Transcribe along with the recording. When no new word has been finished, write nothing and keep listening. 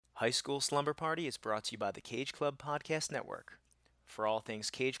High School Slumber Party is brought to you by the Cage Club Podcast Network. For all things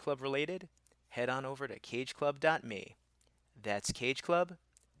Cage Club related, head on over to cageclub.me. That's cageclub.me.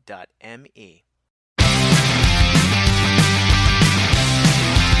 School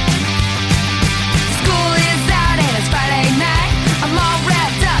is out and it's Friday night. I'm all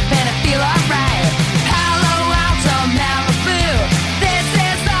wrapped up and I feel alright. Palo Alto, Malibu. This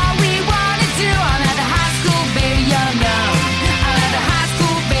is all we wanna do. I'm at the high school, baby, young, young. I'm at the high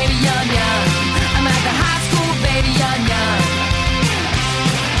school, baby, young, young. I'm at the high school, baby, young, young.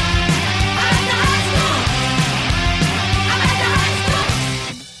 I'm at the high school. I'm at the high school. I'm at the high school.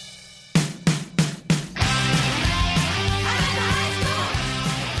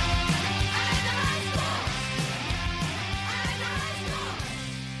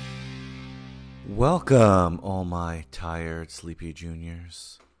 Welcome, all my tired, sleepy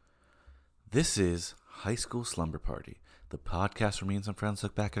juniors. This is High School Slumber Party, the podcast where me and some friends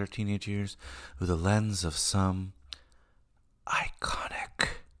look back at our teenage years through the lens of some iconic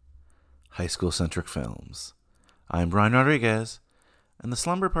high school-centric films. I'm Brian Rodriguez, and the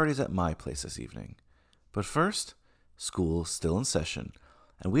slumber party's at my place this evening. But first, school's still in session,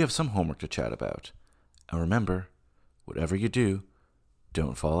 and we have some homework to chat about. And remember, whatever you do,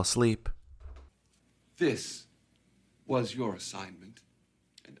 don't fall asleep. This was your assignment,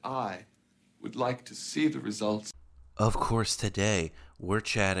 and I would like to see the results. Of course, today we're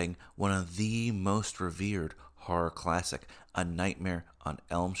chatting one of the most revered horror classic, A Nightmare on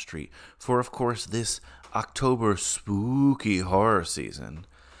Elm Street, for of course this October spooky horror season.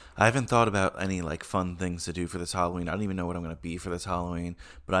 I haven't thought about any fun things to do for this Halloween. I don't even know what I'm going to be for this Halloween,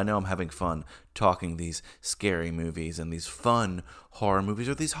 but I know I'm having fun talking these scary movies and these fun horror movies,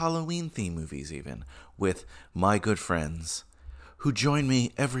 or these Halloween theme movies even, with my good friends who join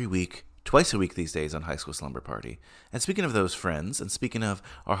me every week, twice a week these days on High School Slumber Party. And speaking of those friends, and speaking of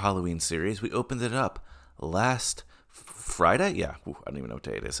our Halloween series, we opened it up last Friday? Yeah, I don't even know what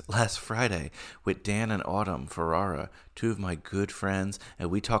day it is. Last Friday with Dan and Autumn Ferrara, two of my good friends, and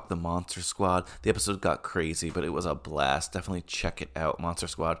we talked the Monster Squad. The episode got crazy, but it was a blast. Definitely check it out, Monster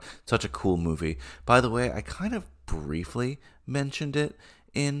Squad. Such a cool movie. By the way, I kind of briefly mentioned it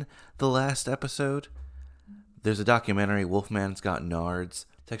in the last episode. There's a documentary, Wolfman's Got Nards.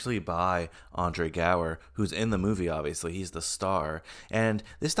 It's actually by Andre Gower, who's in the movie, obviously. He's the star. And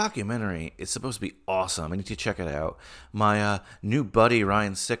this documentary is supposed to be awesome. I need to check it out. My new buddy,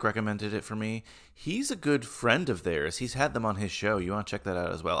 Ryan Sick, recommended it for me. He's a good friend of theirs. He's had them on his show. You want to check that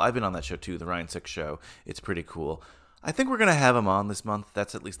out as well. I've been on that show too, the Ryan Sick Show. It's pretty cool. I think we're going to have him on this month.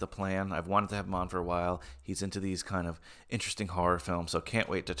 That's at least the plan. I've wanted to have him on for a while. He's into these kind of interesting horror films, so can't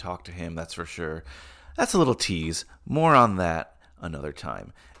wait to talk to him, that's for sure. That's a little tease. More on that another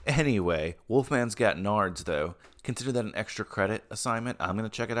time. Anyway, Wolfman's Got Nards, though. Consider that an extra credit assignment. I'm going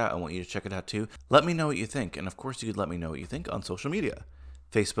to check it out. I want you to check it out, too. Let me know what you think. And, of course, you could let me know what you think on social media.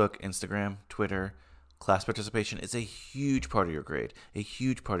 Facebook, Instagram, Twitter. Class participation is a huge part of your grade. A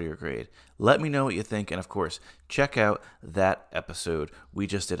huge part of your grade. Let me know what you think. And, of course, check out that episode we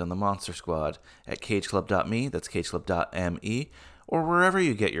just did on the Monster Squad at cageclub.me. That's cageclub.me. Or wherever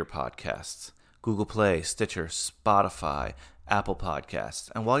you get your podcasts. Google Play, Stitcher, Spotify, Apple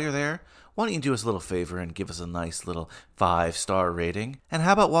Podcasts. And while you're there, why don't you do us a little favor and give us a nice little 5-star rating? And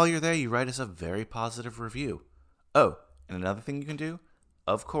how about while you're there, you write us a very positive review? Oh, and another thing you can do?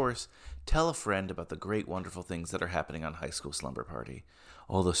 Of course, tell a friend about the great, wonderful things that are happening on High School Slumber Party.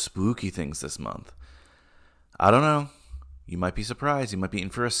 All the spooky things this month. I don't know. You might be surprised. You might be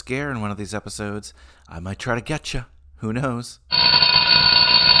in for a scare in one of these episodes. I might try to get you. Who knows?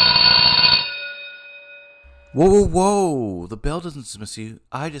 Whoa, whoa, whoa. The bell doesn't dismiss you.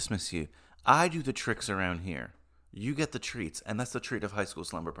 I dismiss you. I do the tricks around here. You get the treats, and that's the treat of High School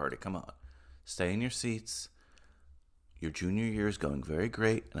Slumber Party. Come on. Stay in your seats. Your junior year is going very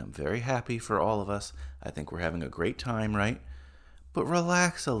great, and I'm very happy for all of us. I think we're having a great time, right? But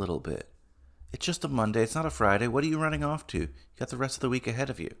relax a little bit. It's just a Monday. It's not a Friday. What are you running off to? You got the rest of the week ahead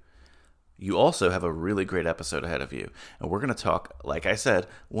of you. You also have a really great episode ahead of you. And we're going to talk, like I said,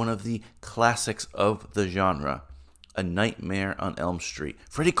 one of the classics of the genre, A Nightmare on Elm Street,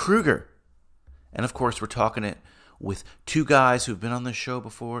 Freddy Krueger. And of course, we're talking it with two guys who've been on this show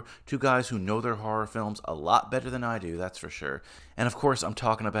before, two guys who know their horror films a lot better than I do, that's for sure. And of course, I'm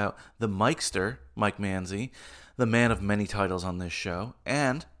talking about the Mikester, Mike Manzi, the man of many titles on this show,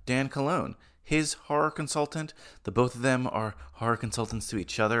 and Dan Colon, his horror consultant. The both of them are horror consultants to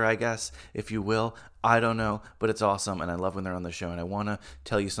each other, I guess, if you will. I don't know, but it's awesome, and I love when they're on the show, and I want to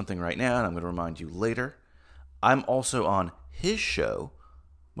tell you something right now, and I'm going to remind you later. I'm also on his show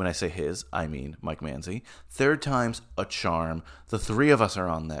When I say his, I mean Mike Manzi. Third time's a charm. The three of us are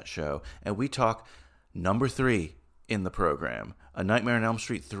on that show, and we talk number 3 in the program, A Nightmare on Elm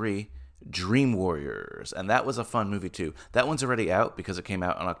Street 3, Dream Warriors. And that was a fun movie too. That one's already out because it came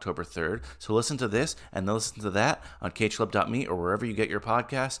out on October 3rd. So listen to this and then listen to that on cageclub.me or wherever you get your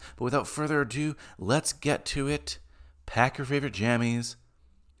podcasts. But without further ado, let's get to it. Pack your favorite jammies.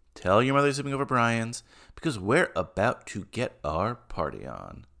 Tell your mother you're sleeping over Brian's, because we're about to get our party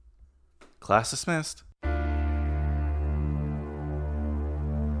on. Class dismissed.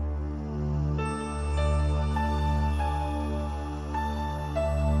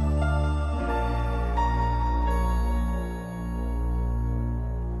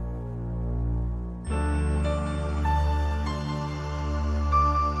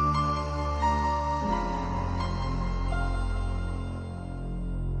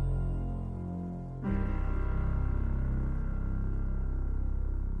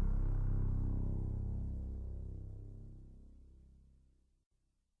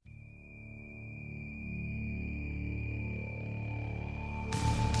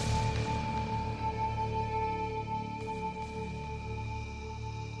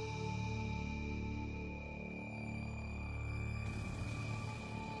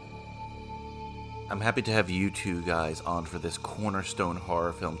 I'm happy to have you two guys on for this cornerstone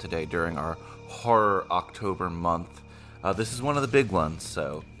horror film today during our Horror October month. This is one of the big ones,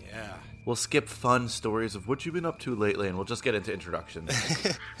 so yeah, we'll skip fun stories of what you've been up to lately, and we'll just get into introductions.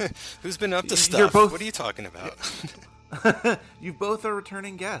 Who's been up to You're stuff? both- What are you talking about? You both are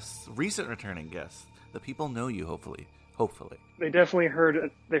returning guests, recent returning guests. The people know you, hopefully. They definitely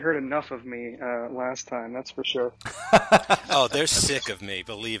heard enough of me last time, that's for sure. Oh, they're sick of me,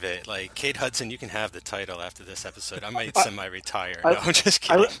 believe it. Like, Kate Hudson, you can have the title after this episode. I might semi-retire. No, I'm just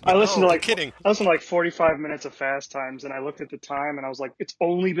kidding. I listened to I'm kidding. I listened to like 45 minutes of Fast Times, and I looked at the time, and I was like, it's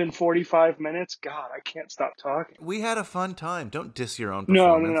only been 45 minutes? God, I can't stop talking. We had a fun time. Don't diss your own No,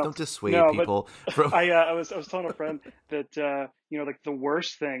 performance. no. Don't dissuade No, but people from... I was telling a friend that, like the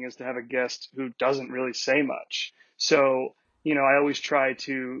worst thing is to have a guest who doesn't really say much. So, I always try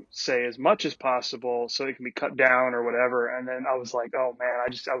to say as much as possible so it can be cut down or whatever. And then I was like, oh man,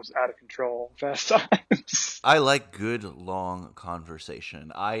 I was out of control Fast Times. I like good, long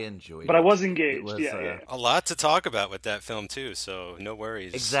conversation. I enjoyed it. But I was engaged. It was, Yeah. A lot to talk about with that film, too, so no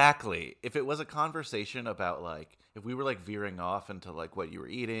worries. Exactly. If it was a conversation about, like, if we were, like, veering off into, like, what you were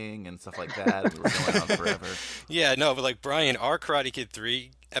eating and stuff like that, and we were going on forever. Yeah, no, but like, Brian, our Karate Kid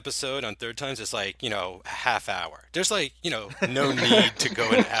 3 episode on Third Times is like, a half hour. There's like, no need to go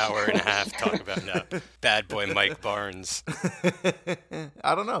an hour and a half talk about bad boy Mike Barnes.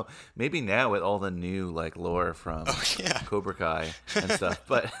 I don't know. Maybe now with all the new, like, lore from Cobra Kai and stuff.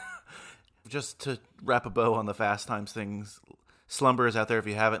 But just to wrap a bow on the Fast Times things, Slumber is out there. If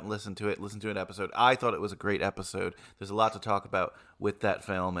you haven't listened to it, listen to an episode. I thought it was a great episode. There's a lot to talk about with that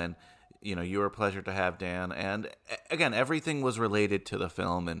film, and you were a pleasure to have, Dan. And again, everything was related to the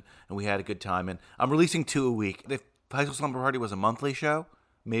film, and we had a good time. And I'm releasing 2 a week. If High School Slumber Party was a monthly show,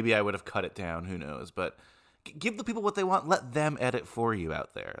 maybe I would have cut it down. Who knows? But give the people what they want. Let them edit for you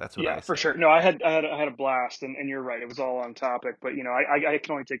out there. That's what I say. Yeah, for sure. No, I had a blast, and you're right. It was all on topic. But I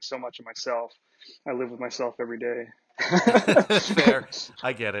can only take so much of myself. I live with myself every day. Fair.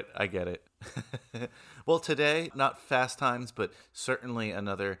 I get it. Well, today, not Fast Times, but certainly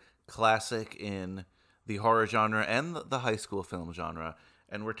another classic in the horror genre and the high school film genre.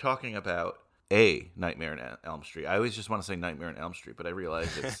 And we're talking about A Nightmare on Elm Street. I always just want to say Nightmare on Elm Street, but I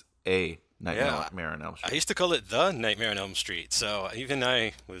realize it's A Nightmare on Elm Street. I used to call it The Nightmare on Elm Street, so even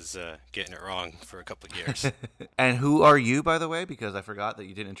I was getting it wrong for a couple of years. And who are you, by the way? Because I forgot that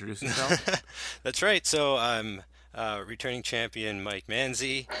you didn't introduce yourself. That's right. So I'm returning champion Mike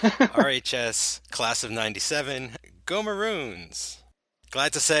Manzi, RHS Class of 97. Go Maroons!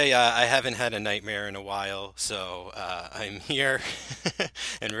 Glad to say I haven't had a nightmare in a while, so I'm here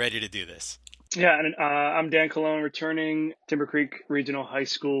and ready to do this. Yeah, and I'm Dan Colon, returning Timber Creek Regional High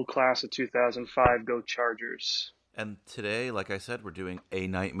School Class of 2005. Go Chargers! And today, like I said, we're doing A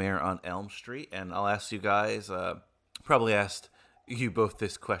Nightmare on Elm Street, and I'll ask you guys, probably asked you both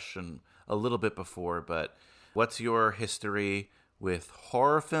this question a little bit before, but what's your history with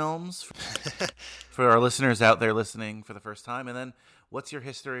horror films for our listeners out there listening for the first time? And then what's your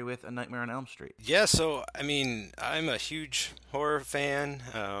history with A Nightmare on Elm Street? Yeah, so, I'm a huge horror fan.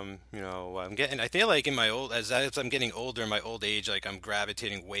 I feel like as I'm getting older in my old age, like I'm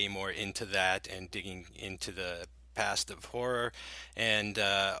gravitating way more into that and digging into the past of horror and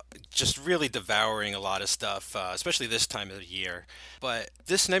just really devouring a lot of stuff, especially this time of the year. But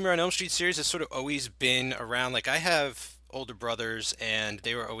this Nightmare on Elm Street series has sort of always been around. Like, I have older brothers, and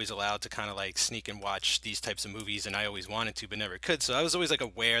they were always allowed to kind of like sneak and watch these types of movies, and I always wanted to but never could. So I was always like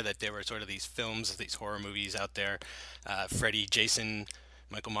aware that there were sort of these films, these horror movies out there, Freddy, Jason,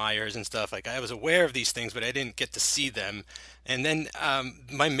 Michael Myers and stuff. Like I was aware of these things, but I didn't get to see them. And then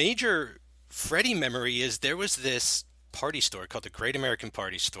my major Freddy memory is there was this party store called the Great American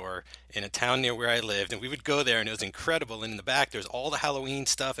Party Store in a town near where I lived, and we would go there, and it was incredible. And in the back there's all the Halloween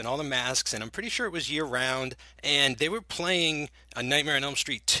stuff and all the masks, and I'm pretty sure it was year round, and they were playing A Nightmare on Elm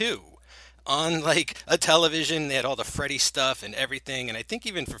Street 2 on like a television. They had all the Freddy stuff and everything, and I think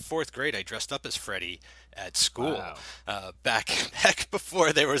even for fourth grade I dressed up as Freddy at school. Wow. Back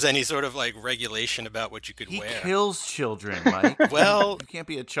before there was any sort of like regulation about what you could He wear. kills children, Mike. Well, You can't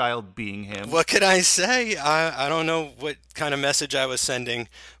be a child being him. what could I say? I don't know what kind of message I was sending,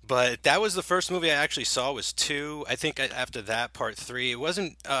 but that was the first movie I actually saw was 2. I think after that, part 3. It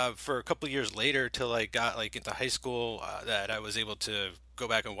wasn't for a couple of years later till I got like into high school that I was able to go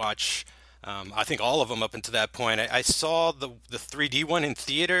back and watch. I think all of them up until that point. I saw the 3D one in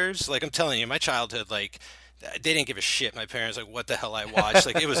theaters. Like I'm telling you, my childhood, like they didn't give a shit. My parents, like, what the hell I watched.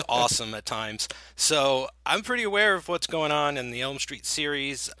 Like it was awesome at times. So I'm pretty aware of what's going on in the Elm Street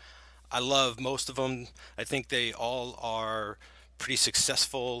series. I love most of them. I think they all are pretty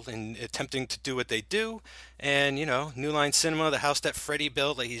successful in attempting to do what they do. And, you know, New Line Cinema, the house that Freddy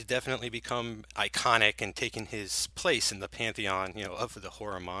built, like he's definitely become iconic and taken his place in the pantheon, you know, of the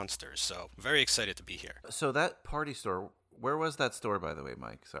horror monsters. So very excited to be here. So that party store, where was that store, by the way,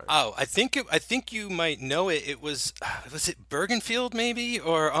 Mike? Sorry. Oh, I think you might know it. It was it Bergenfield maybe,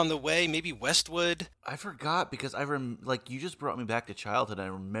 or on the way, maybe Westwood? I forgot because like you just brought me back to childhood. I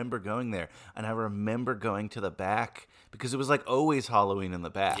remember going there, and I remember going to the back because it was like always Halloween in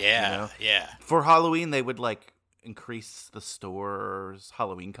the back. Yeah, you know? yeah. For Halloween, they would like increase the store's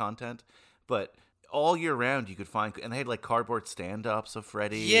Halloween content, but all year round you could find, and they had like cardboard stand-ups of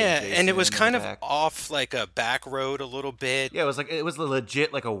Freddy. Yeah, and it was Jason in kind the of back. off like a back road a little bit. Yeah, it was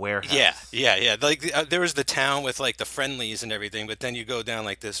legit like a warehouse. Yeah. Like there was the town with like the friendlies and everything, but then you go down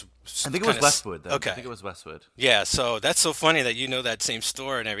like this. I think it was Westwood, though. Okay. I think it was Westwood. Yeah, so that's so funny that you know that same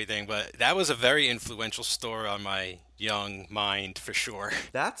store and everything, but that was a very influential store on my young mind for sure.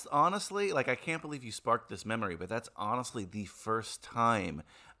 That's honestly, like, I can't believe you sparked this memory, but that's honestly the first time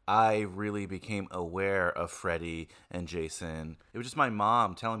I really became aware of Freddy and Jason. It was just my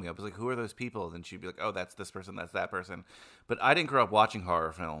mom telling me. I was like, who are those people? And she'd be like, oh, that's this person, that's that person. But I didn't grow up watching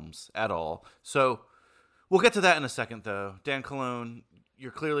horror films at all. So we'll get to that in a second, though. Dan Colon,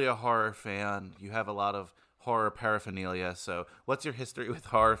 you're clearly a horror fan. You have a lot of horror paraphernalia. So what's your history with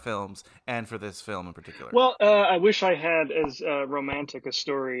horror films and for this film in particular? Well, I wish I had as romantic a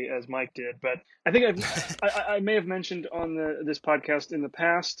story as Mike did, but I think I may have mentioned on this podcast in the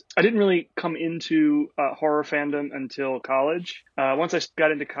past, I didn't really come into horror fandom until college. Once I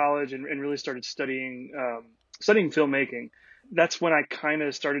got into college and really started studying filmmaking, that's when I kind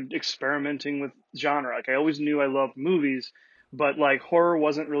of started experimenting with genre. Like I always knew I loved movies, but like horror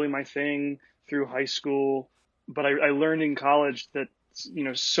wasn't really my thing through high school. But I learned in college that, you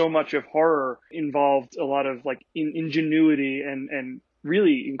know, so much of horror involved a lot of like ingenuity and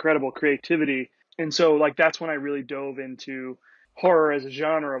really incredible creativity. And so like that's when I really dove into horror as a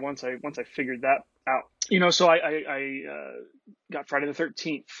genre once I figured that out. You know, so I got Friday the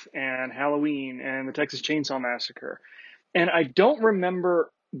 13th and Halloween and the Texas Chainsaw Massacre. And I don't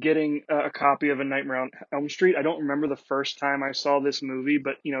remember getting a copy of A Nightmare on Elm Street. I don't remember the first time I saw this movie,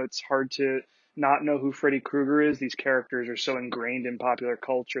 but, you know, it's hard to not know who Freddy Krueger is. These characters are so ingrained in popular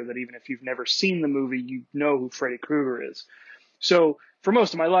culture that even if you've never seen the movie, you know who Freddy Krueger is. So for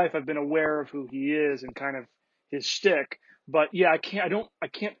most of my life, I've been aware of who he is and kind of his shtick. But yeah, I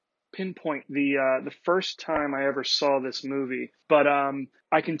can't pinpoint the first time I ever saw this movie. But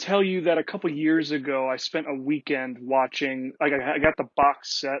I can tell you that a couple years ago, I spent a weekend watching. Like I got the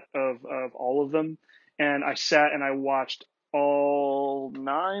box set of all of them, and I sat and I watched all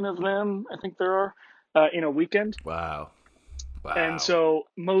 9 of them, I think there are, in a weekend. Wow. And so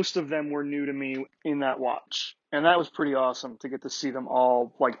most of them were new to me in that watch. And that was pretty awesome to get to see them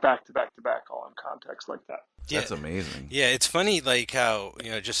all like back to back to back, all in context like that. That's amazing. Yeah, it's funny like how, you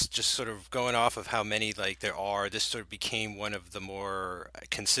know, just sort of going off of how many like there are, this sort of became one of the more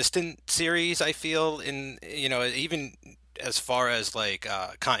consistent series I feel in, you know, even as far as like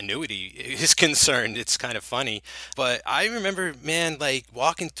continuity is concerned, it's kind of funny. But I remember, man, like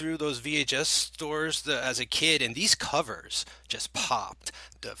walking through those VHS stores as a kid, and these covers just popped.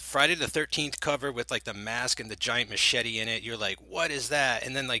 The Friday the 13th cover with like the mask and the giant machete in it, you're like, what is that?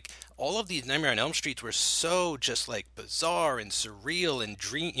 And then like all of these Nightmare on Elm Streets were so just like bizarre and surreal and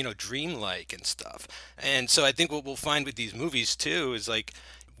dreamlike and stuff. And so I think what we'll find with these movies too is like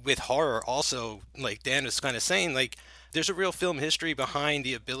with horror also, like Dan was kind of saying, like there's a real film history behind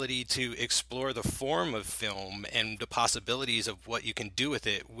the ability to explore the form of film and the possibilities of what you can do with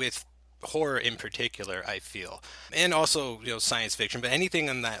it, with horror in particular, I feel, and also science fiction, but anything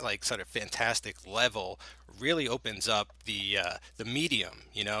on that like sort of fantastic level really opens up the medium,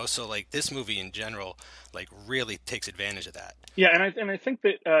 so like this movie in general like really takes advantage of that. Yeah, and I think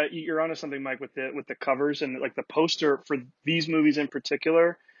that you're onto something, Mike, with the covers and like the poster for these movies in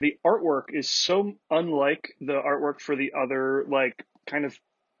particular. The artwork is so unlike the artwork for the other like kind of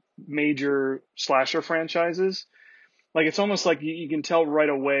major slasher franchises. Like it's almost like you can tell right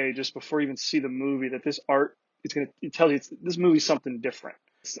away just before you even see the movie that this art it tells you this movie's something different.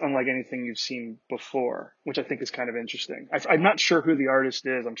 It's unlike anything you've seen before, which I think is kind of interesting. I'm not sure who the artist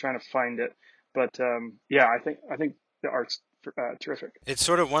is. I'm trying to find it, but yeah, I think the art's terrific. It's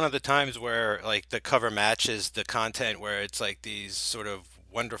sort of one of the times where like the cover matches the content, where it's like these sort of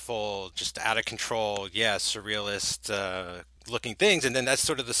wonderful, just out of control, surrealist looking things, and then that's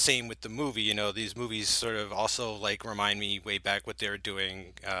sort of the same with the movie. These movies sort of also like remind me way back what they were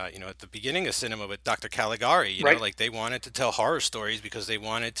doing at the beginning of cinema with Dr. Caligari. Right. Like they wanted to tell horror stories because they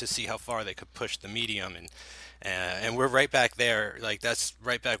wanted to see how far they could push the medium, and we're right back there. Like that's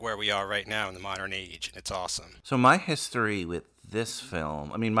right back where we are right now in the modern age, and it's awesome. So my history with this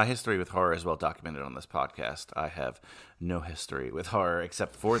film, I mean, my history with horror is well documented on this podcast. I have no history with horror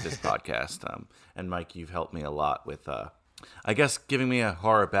except for this podcast. And Mike, you've helped me a lot with, I guess, giving me a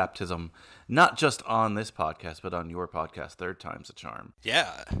horror baptism, not just on this podcast, but on your podcast, Third Time's a Charm.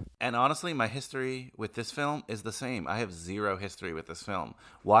 Yeah. And honestly, my history with this film is the same. I have zero history with this film.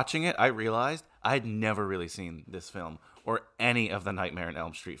 Watching it, I realized I had never really seen this film or any of the Nightmare on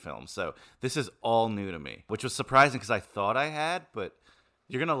Elm Street films. So this is all new to me, which was surprising because I thought I had, but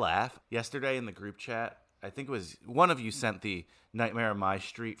you're going to laugh. Yesterday in the group chat, I think it was one of you sent the Nightmare on My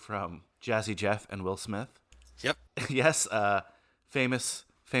Street from Jazzy Jeff and Will Smith. Yep. Yes, famous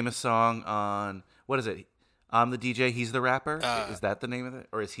song on, what is it? I'm the DJ, he's the rapper? Is that the name of it?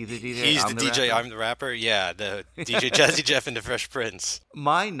 Or is he the DJ? He's the DJ, rapper? I'm the rapper? Yeah, the DJ Jazzy Jeff and the Fresh Prince.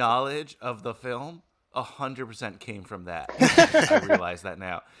 My knowledge of the film 100% came from that. I realize that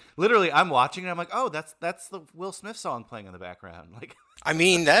now. Literally, I'm watching it, I'm like, oh, that's the Will Smith song playing in the background. Like, I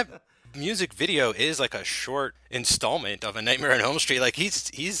mean, that music video is like a short installment of A Nightmare on Elm Street. Like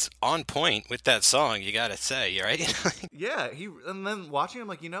he's on point with that song, you gotta say, right? Yeah, and then watching him,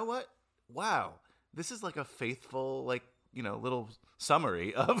 like, you know what? Wow, this is like a faithful, like, little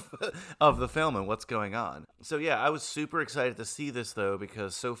summary of the film and what's going on. So yeah, I was super excited to see this though,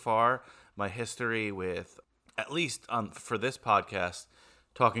 because so far my history with, at least for this podcast,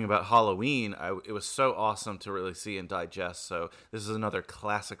 talking about Halloween, it was so awesome to really see and digest. So this is another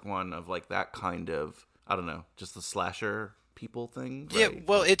classic one of like that kind of, I don't know, just the slasher people thing. Right? Yeah,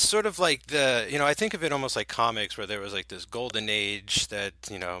 well, it's sort of like I think of it almost like comics, where there was like this golden age that,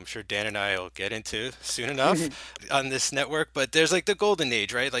 I'm sure Dan and I will get into soon enough on this network, but there's like the golden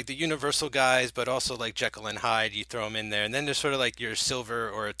age, right? Like the Universal guys, but also like Jekyll and Hyde, you throw them in there. And then there's sort of like your silver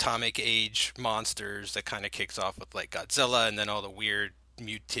or atomic age monsters that kind of kicks off with like Godzilla and then all the weird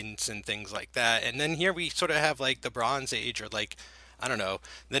mutants and things like that. And then here we sort of have like the Bronze Age, or like, I don't know,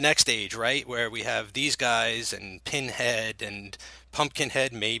 the next age, right? Where we have these guys and Pinhead and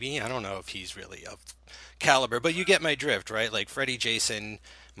Pumpkinhead, maybe. I don't know if he's really of caliber, but you get my drift, right? Like Freddy, Jason,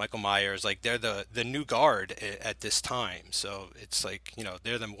 Michael Myers, like they're the new guard at this time. So it's like,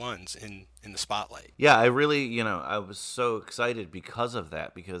 they're the ones in the spotlight. Yeah, I really, I was so excited because of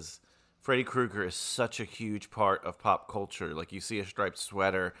that, because Freddy Krueger is such a huge part of pop culture. Like, you see a striped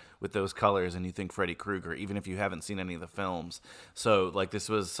sweater with those colors and you think Freddy Krueger, even if you haven't seen any of the films. So, like, this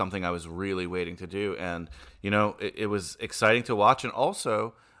was something I was really waiting to do. And, it was exciting to watch. And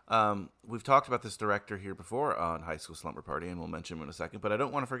also, we've talked about this director here before on High School Slumber Party, and we'll mention him in a second. But I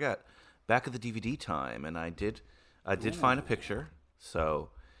don't want to forget, back at the DVD time, and I did find a picture. So,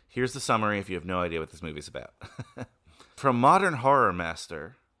 here's the summary if you have no idea what this movie's about. From modern horror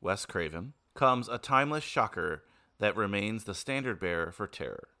master Wes Craven comes a timeless shocker that remains the standard bearer for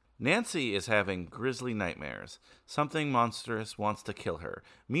terror. Nancy is having grisly nightmares. Something monstrous wants to kill her.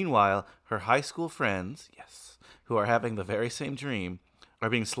 Meanwhile, her high school friends, who are having the very same dream,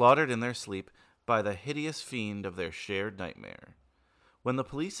 are being slaughtered in their sleep by the hideous fiend of their shared nightmare. When the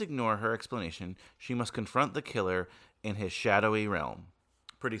police ignore her explanation, she must confront the killer in his shadowy realm.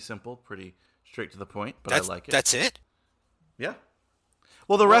 Pretty simple, pretty straight to the point, but I like it. That's it? Yeah.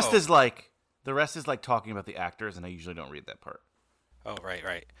 Well, the rest Whoa. is like talking about the actors, and I usually don't read that part. Oh,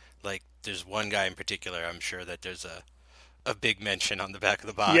 right. Like, there's one guy in particular, I'm sure that there's a big mention on the back of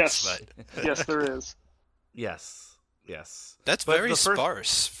the box. Yes. But Yes, there is. Yes. That's But very the first-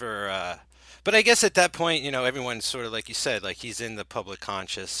 sparse for... But I guess at that point, everyone's sort of like you said, like he's in the public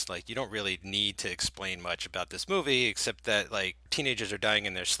conscious. Like you don't really need to explain much about this movie, except that like teenagers are dying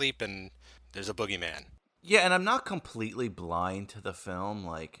in their sleep and there's a boogeyman. Yeah, and I'm not completely blind to the film.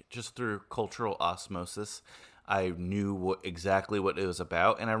 Like, just through cultural osmosis, I knew exactly what it was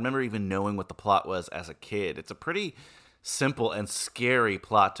about, and I remember even knowing what the plot was as a kid. It's a pretty simple and scary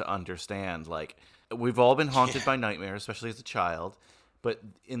plot to understand. Like, we've all been haunted by nightmares, especially as a child, but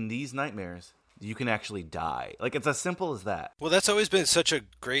in these nightmares, you can actually die. Like, it's as simple as that. Well, that's always been such a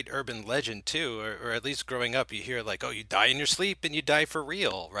great urban legend, too, or at least growing up, you hear like, oh, you die in your sleep and you die for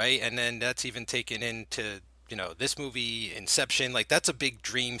real, right? And then that's even taken into, this movie, Inception. Like, that's a big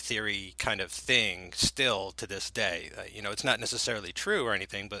dream theory kind of thing still to this day. It's not necessarily true or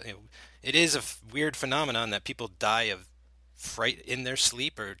anything, but it is a weird phenomenon that people die of fright in their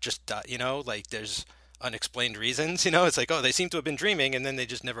sleep or just die, like there's unexplained reasons. It's like, oh, they seem to have been dreaming and then they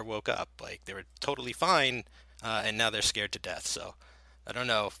just never woke up. Like they were totally fine, and now they're scared to death. So I don't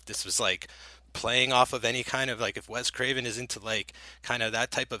know if this was like playing off of any kind of like, if Wes Craven is into like kind of that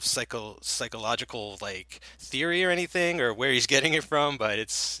type of psychological like theory or anything, or where he's getting it from, but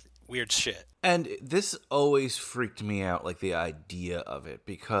it's weird shit. And this always freaked me out, like the idea of it,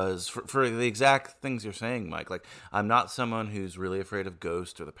 because for the exact things you're saying, Mike, like I'm not someone who's really afraid of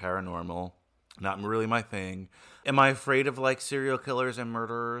ghosts or the paranormal. Not really my thing. Am I afraid of like serial killers and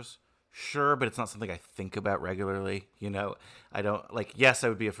murderers? Sure, but it's not something I think about regularly. I don't like, yes, I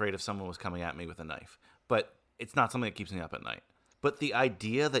would be afraid if someone was coming at me with a knife, but it's not something that keeps me up at night. But the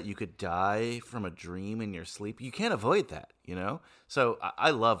idea that you could die from a dream in your sleep, you can't avoid that, So I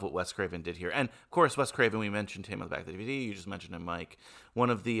love what Wes Craven did here. And of course, Wes Craven, we mentioned him on the back of the DVD. You just mentioned him, Mike.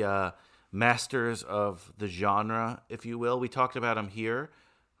 One of the masters of the genre, if you will. We talked about him here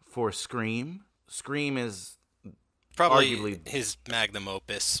for Scream. Scream is probably arguably his magnum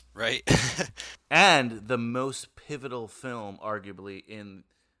opus, right? and the most pivotal film, arguably, in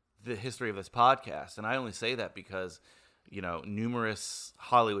the history of this podcast. And I only say that because, numerous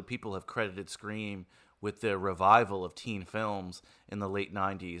Hollywood people have credited Scream with the revival of teen films in the late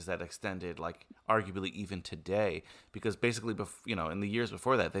 90s that extended, like, arguably even today. Because basically, in the years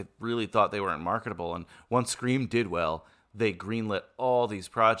before that, they really thought they weren't marketable. And once Scream did well, they greenlit all these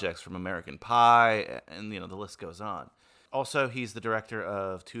projects from American Pie, and, the list goes on. Also, he's the director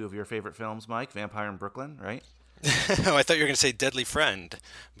of two of your favorite films, Mike, Vampire in Brooklyn, right? Oh, I thought you were going to say Deadly Friend,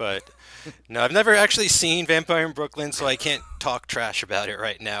 but no, I've never actually seen Vampire in Brooklyn, so I can't talk trash about it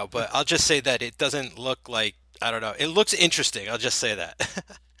right now, but I'll just say that it doesn't look like, I don't know, it looks interesting, I'll just say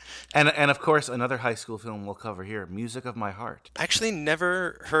that. And of course, another high school film we'll cover here, Music of My Heart. Actually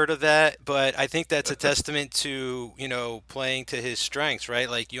never heard of that, but I think that's a testament to, playing to his strengths, right?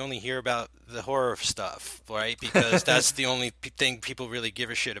 Like, you only hear about the horror stuff, right? Because that's the only thing people really give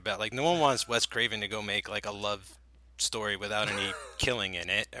a shit about. Like, no one wants Wes Craven to go make, like, a love story without any killing in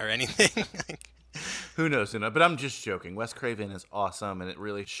it or anything. Who knows? But I'm just joking. Wes Craven is awesome, and it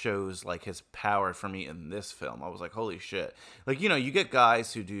really shows like his power for me in this film. I was like, holy shit. Like, you get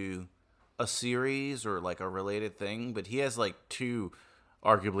guys who do a series or like a related thing, but he has like two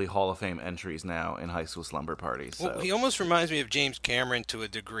arguably Hall of Fame entries now in High School Slumber Party. So. Well, he almost reminds me of James Cameron to a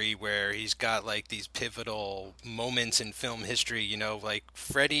degree, where he's got like these pivotal moments in film history, like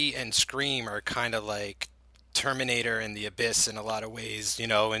Freddy and Scream are kind of like Terminator and The Abyss in a lot of ways,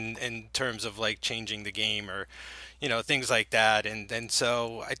 in terms of like changing the game or, things like that. And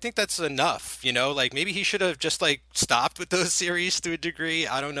so I think that's enough, like maybe he should have just like stopped with those series to a degree.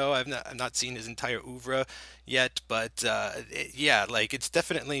 I don't know. I've not seen his entire oeuvre yet, but yeah, like it's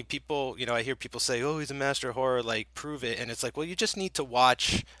definitely people, I hear people say, oh, he's a master of horror, like prove it. And it's like, well, you just need to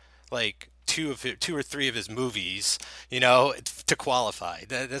watch like two or three of his movies, to qualify.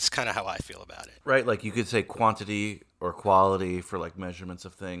 That's kind of how I feel about it. Right, like you could say quantity or quality for like measurements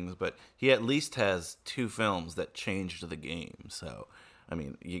of things, but he at least has two films that changed the game. So, I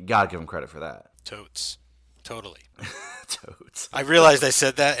mean, you gotta give him credit for that. Totes. Totally. Totes. I realized I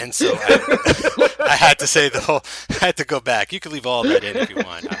said that, and so I had to say I had to go back. You can leave all that in if you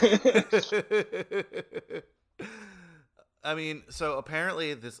want. I mean, so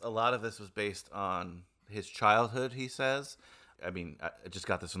apparently a lot of this was based on his childhood, he says. I mean, I just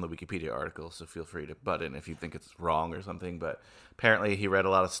got this from the Wikipedia article, so feel free to butt in if you think it's wrong or something. But apparently, he read a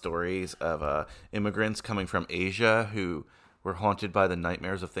lot of stories of immigrants coming from Asia who were haunted by the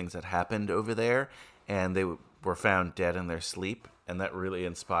nightmares of things that happened over there, and they were found dead in their sleep, and that really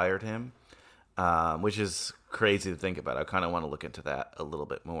inspired him, which is crazy to think about. I kind of want to look into that a little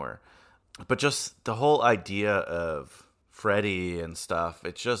bit more. But just the whole idea of Freddy and stuff,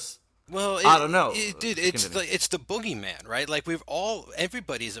 it's just, Well, I don't know. dude, it's the boogeyman, right? Like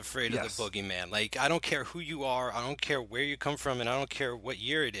everybody's afraid Yes. of the boogeyman. Like I don't care who you are, I don't care where you come from, and I don't care what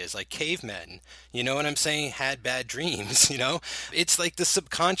year it is. Like cavemen, you know what I'm saying, had bad dreams. You know, it's like the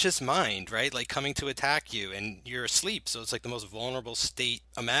subconscious mind, right? Like coming to attack you, and you're asleep, so it's like the most vulnerable state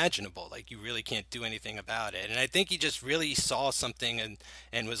imaginable. Like you really can't do anything about it. And I think he just really saw something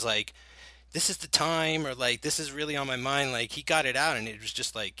and was like, this is the time, or like this is really on my mind. Like he got it out and it was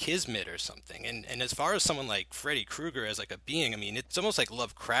just like kismet or something. And as far as someone like Freddy Krueger as like a being, I mean, it's almost like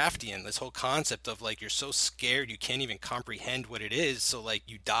Lovecraftian, this whole concept of like you're so scared you can't even comprehend what it is, so like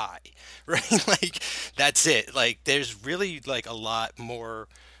you die. Right? Like that's it. Like there's really like a lot more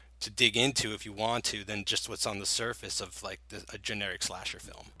to dig into if you want to than just what's on the surface of like a generic slasher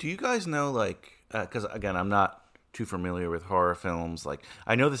film. Do you guys know, like, because again, I'm not too familiar with horror films. Like,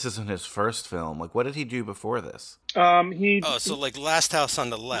 I know this isn't his first film. Like, what did he do before this? So like Last House on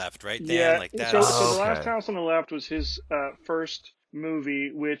the Left, right? Dan, Yeah, like that. so Oh, The Last okay. House on the Left was his first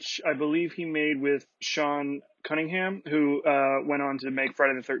movie, which I believe he made with Sean Cunningham, who went on to make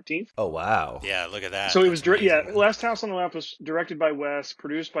Friday the 13th. Oh, wow. Yeah, look at that. So it was, That's yeah, amazing. Last House on the Left was directed by Wes,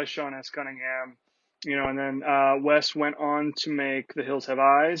 produced by Sean S. Cunningham, you know, and then Wes went on to make The Hills Have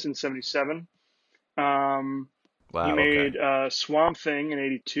Eyes in 77. Wow, He made okay. Swamp Thing in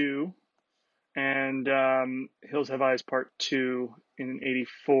 82, and Hills Have Eyes Part 2 in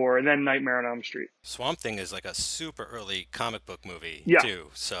 84, and then Nightmare on Elm Street. Swamp Thing is like a super early comic book movie Yeah. too.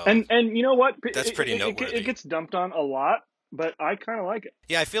 So And you know what? That's pretty noteworthy. It gets dumped on a lot, but I kind of like it.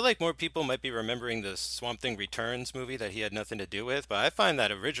 yeah, I feel like more people might be remembering the Swamp Thing Returns movie that he had nothing to do with, but I find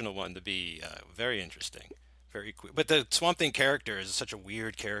that original one to be very interesting. Very cool. But the Swamp Thing character is such a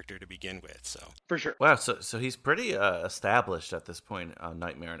weird character to begin with, so. For sure. Wow, so he's pretty established at this point on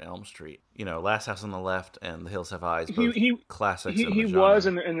Nightmare on Elm Street. You know, Last House on the Left and The Hills Have Eyes, both classics in the He genre. was,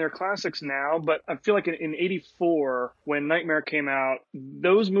 and they're classics now, but I feel like in 84, when Nightmare came out,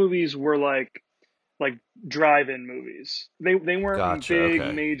 those movies were like drive-in movies. They weren't Gotcha, big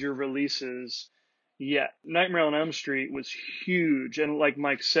okay. major releases yet. Nightmare on Elm Street was huge, and like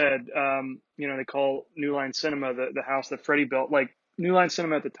Mike said, you know, they call New Line Cinema the house that Freddie built. Like New Line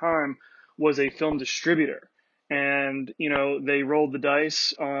Cinema at the time was a film distributor, and you know they rolled the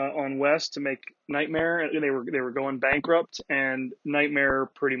dice on West to make Nightmare. They were going bankrupt, and Nightmare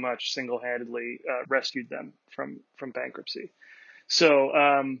pretty much single-handedly rescued them from bankruptcy. So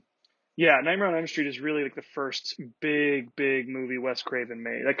yeah, Nightmare on Elm Street is really like the first big movie Wes Craven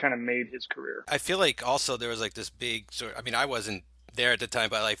made. That kind of made his career. I feel like also there was like this big sort. I mean, I wasn't there at the time,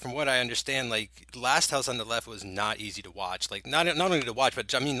 but like from what I understand, like Last House on the Left was not easy to watch. Like not only to watch,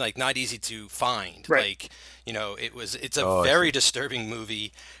 but I mean like not easy to find. Right. Like you know, it's a Oh, I very see. disturbing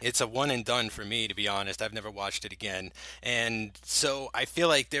movie. It's a one and done for me, to be honest. I've never watched it again, and so I feel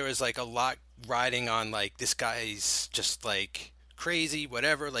like there was like a lot riding on like this guy's just like crazy,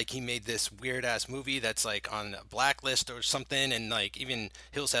 whatever. Like he made this weird ass movie that's like on a blacklist or something, and like even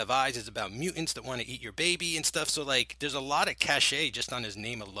Hills Have Eyes is about mutants that want to eat your baby and stuff. So like there's a lot of cachet just on his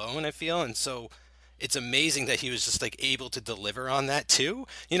name alone, I feel, and so it's amazing that he was just like able to deliver on that too.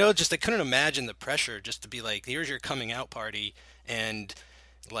 You know, just I couldn't imagine the pressure just to be like, here's your coming out party, and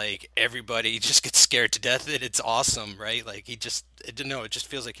like everybody just gets scared to death. It's awesome, right? Like he just, I don't know, it just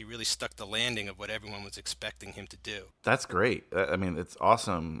feels like he really stuck the landing of what everyone was expecting him to do. That's great. I mean, it's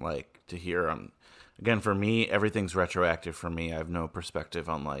awesome, like, to hear. Again, for me, everything's retroactive for me. I have no perspective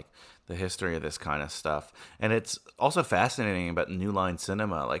on, like, the history of this kind of stuff. And it's also fascinating about New Line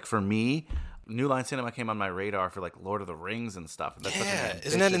Cinema. Like, for me, New Line Cinema came on my radar for, like, Lord of the Rings and stuff. And that's such Yeah, an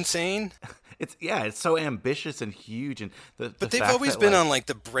isn't that ambitious- insane? It's so ambitious and huge. And the But they've fact always that, been like, on like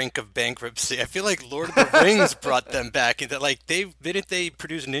the brink of bankruptcy. I feel like Lord of the Rings brought them back. And that like didn't they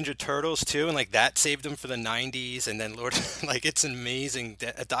produce Ninja Turtles too, and like that saved them for the '90s. And then Lord, like it's amazing.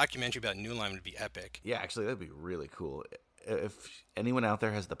 A documentary about New Line would be epic. Yeah, actually, that'd be really cool. If anyone out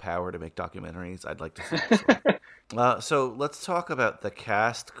there has the power to make documentaries, I'd like to see this one. So let's talk about the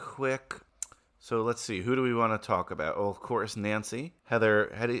cast quick. So let's see, who do we want to talk about? Oh, of course, Nancy.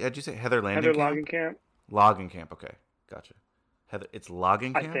 Heather, how'd you say? Heather Heather Langenkamp? Langenkamp. Langenkamp, okay. Gotcha. Heather, it's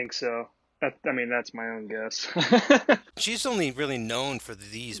Langenkamp? I think so. That's my own guess. She's only really known for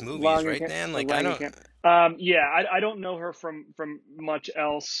these movies, right, Langenkamp- Dan? Like, I don't. Langenkamp. Yeah, I don't know her from much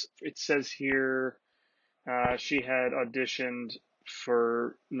else. It says here she had auditioned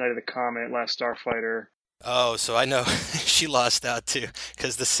for Night of the Comet, Last Starfighter. Oh, so I know she lost out too,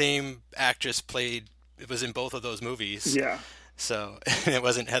 because the same actress was in both of those movies. Yeah. So it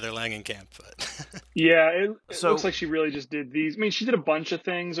wasn't Heather Langenkamp, but Yeah, it So- looks like she really just did these. I mean, she did a bunch of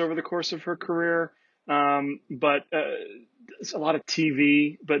things over the course of her career, but it's a lot of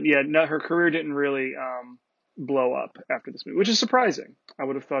TV. But yeah, no, her career didn't really blow up after this movie, which is surprising. I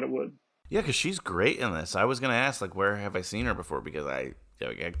would have thought it would. Yeah, because she's great in this. I was going to ask, like, where have I seen her before? Because I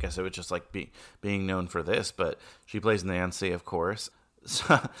guess it was just like being known for this, but she plays Nancy, of course.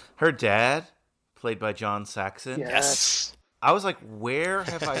 So, her dad, played by John Saxon. Yes. I was like, where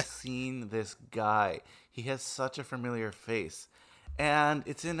have I seen this guy? He has such a familiar face. And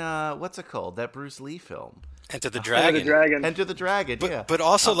it's in, what's it called? That Bruce Lee film. Enter the Enter the Dragon. Dragon. Enter the Dragon, But yeah. but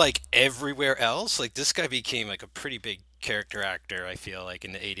also like everywhere else, like this guy became like a pretty big character actor. I feel like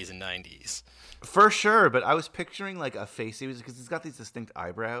in the 80s and 90s. For sure, but I was picturing like a face, because he's got these distinct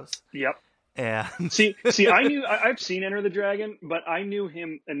eyebrows. Yep. And See, I've seen Enter the Dragon, but I knew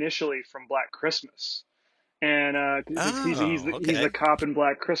him initially from Black Christmas, and he's okay. the cop in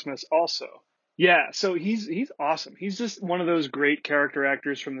Black Christmas also. Yeah, so he's awesome. He's just one of those great character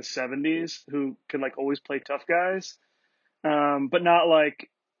actors from the '70s who can like always play tough guys, but not like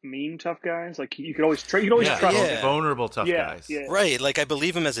mean tough guys. Like you could always trust him. vulnerable tough guys. Yeah. Right, like I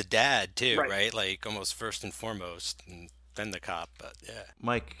believe him as a dad too, Right. right? Like almost first and foremost, and then the cop. But yeah,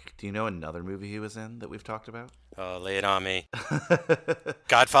 Mike, do you know another movie he was in that we've talked about? oh, lay it on me.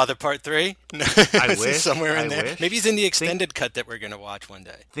 Godfather Part 3? I Is he wish, somewhere in I there. wish. Maybe he's in the extended cut that we're gonna watch one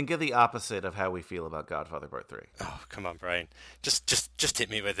day. Think of the opposite of how we feel about Godfather Part 3. Oh, come on, Brian. Just hit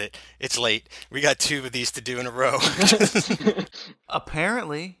me with it. It's late. We got 2 of these to do in a row.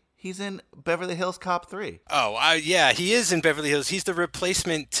 Apparently, he's in Beverly Hills Cop 3. Oh, yeah, he is in Beverly Hills. He's the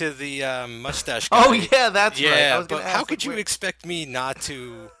replacement to the mustache guy. Oh, yeah, that's right. I Yeah, was gonna but ask, how could like, you where- expect me not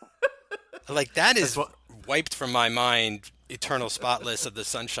to? Like, that is wiped from my mind. Eternal Spotless of the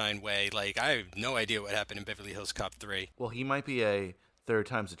Sunshine Way. Like, I have no idea what happened in Beverly Hills Cop 3. Well, he might be a third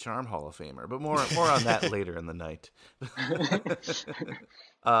time's a charm Hall of Famer, but more on that later in the night.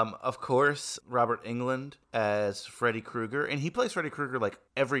 Of course, Robert Englund as Freddy Krueger, and he plays Freddy Krueger like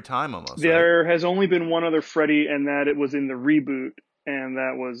every time almost. Right? There has only been one other Freddy, and that it was in the reboot, and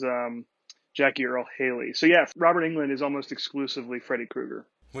that was Jackie Earle Haley. So yeah, Robert Englund is almost exclusively Freddy Krueger.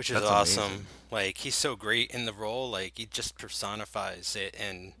 Which is That's awesome. amazing. Like, he's so great in the role. Like, he just personifies it.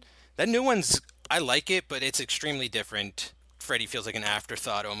 And that new one's, I like it, but it's extremely different. Freddy feels like an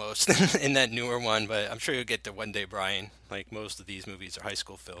afterthought almost in that newer one, but I'm sure you'll get there one day, Brian. Like, most of these movies are high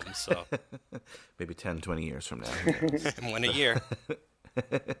school films, so Maybe 10, 20 years from now. Who knows? one a year.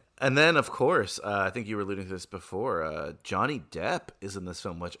 And then, of course, I think you were alluding to this before, Johnny Depp is in this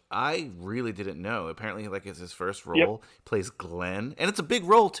film, which I really didn't know. Apparently, like, it's his first role. Yep. He plays Glenn, and it's a big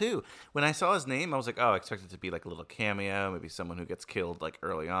role, too. When I saw his name, I was like, oh, I expect it to be, like, a little cameo, maybe someone who gets killed, like,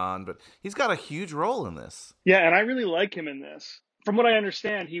 early on. But he's got a huge role in this. Yeah, and I really like him in this. From what I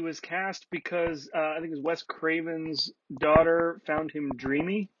understand, he was cast because I think it was Wes Craven's daughter found him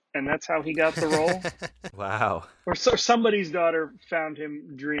dreamy, and that's how he got the role. Wow. Or somebody's daughter found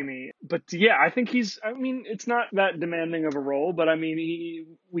him dreamy. But yeah, I think it's not that demanding of a role, but I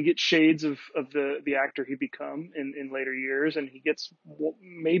mean, we get shades of the actor he become in later years, and he gets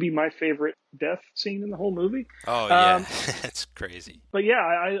maybe my favorite death scene in the whole movie. Oh, yeah. That's crazy. But yeah,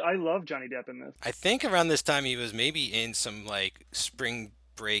 I love Johnny Depp in this. I think around this time he was maybe in some, like, spring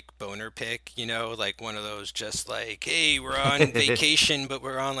break boner pick, like one of those just like, hey, we're on vacation, but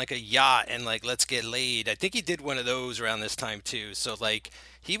we're on like a yacht and like, let's get laid. I think he did one of those around this time too. So like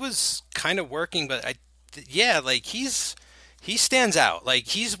he was kind of working, but like he stands out. Like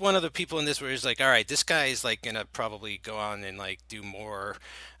he's one of the people in this where he's like, all right, this guy is like gonna probably go on and like do more.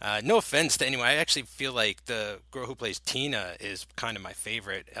 No offense to anyone, I actually feel like the girl who plays Tina is kind of my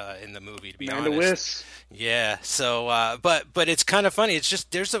favorite in the movie, to be Amanda honest. Wyss. Yeah. So, but it's kind of funny. It's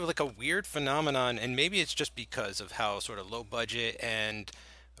just there's like a weird phenomenon, and maybe it's just because of how sort of low budget and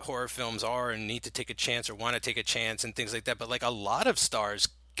horror films are, and need to take a chance or want to take a chance and things like that. But like a lot of stars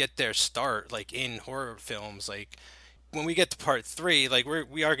get their start like in horror films, like. When we get to part 3, like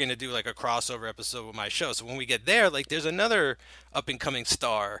we are going to do like a crossover episode with my show. So when we get there, like there's another up and coming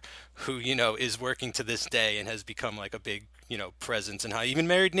star who, is working to this day and has become like a big, presence, and how he even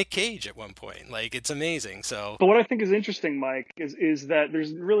married Nick Cage at one point. Like it's amazing. So But what I think is interesting, Mike, is that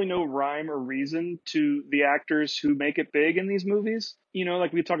there's really no rhyme or reason to the actors who make it big in these movies.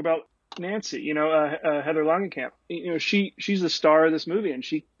 Like we talk about Nancy, Heather Langenkamp. She's the star of this movie, and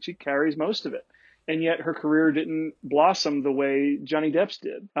she carries most of it. And yet her career didn't blossom the way Johnny Depp's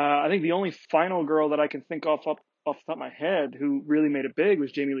did. I think the only final girl that I can think off the top of my head who really made it big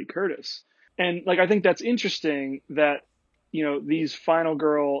was Jamie Lee Curtis. And I think that's interesting that, these final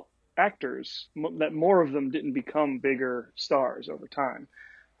girl actors, that more of them didn't become bigger stars over time,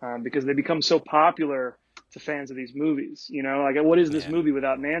 because they become so popular to fans of these movies. What is this movie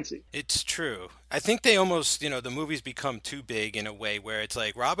without Nancy? It's true. I think they almost, the movies become too big in a way where it's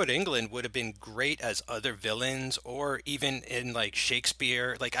like Robert Englund would have been great as other villains, or even in like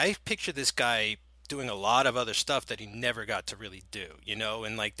Shakespeare. Like I picture this guy doing a lot of other stuff that he never got to really do,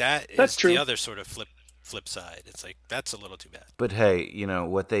 and like That's is true. the other sort of flip side. It's like that's a little too bad. But hey,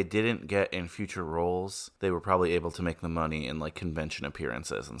 what they didn't get in future roles, they were probably able to make the money in like convention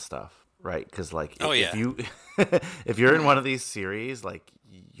appearances and stuff, right? Because like, if you if you're in one of these series, like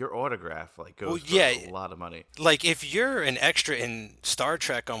your autograph like goes for a lot of money. Like if you're an extra in Star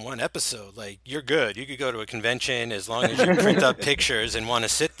Trek on one episode, like you're good. You could go to a convention as long as you print up pictures and want to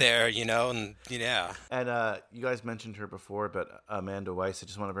sit there, and yeah. And you guys mentioned her before, but Amanda Weiss, I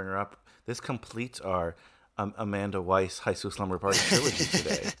just want to bring her up. This completes our Amanda Weiss High School Slumber Party trilogy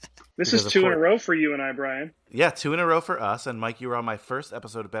today. This is 2 in a row for you and I, Brian. Yeah, 2 in a row for us. And Mike, you were on my first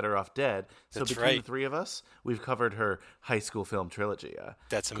episode of Better Off Dead. So That's between right. the three of us, we've covered her high school film trilogy.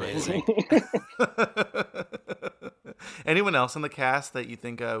 That's amazing. Anyone else in the cast that you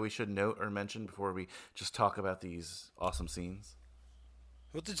think we should note or mention before we just talk about these awesome scenes?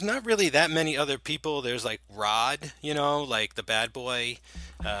 Well, there's not really that many other people. There's like Rod, like the bad boy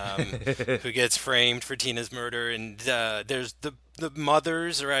who gets framed for Tina's murder, and there's the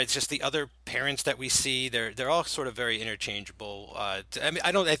mothers, right? It's just the other parents that we see. They're all sort of very interchangeable. I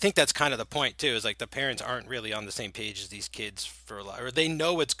think that's kind of the point too. Is like the parents aren't really on the same page as these kids for a lot, or they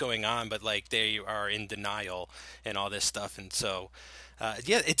know what's going on, but like they are in denial and all this stuff, and so.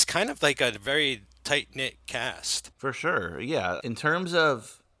 It's kind of like a very tight-knit cast. For sure, yeah. In terms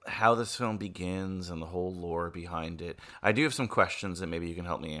of how this film begins and the whole lore behind it, I do have some questions that maybe you can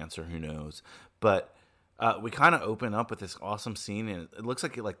help me answer, who knows. But we kind of open up with this awesome scene, and it looks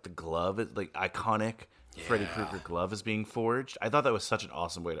like the glove, is like iconic Freddy Krueger glove is being forged. I thought that was such an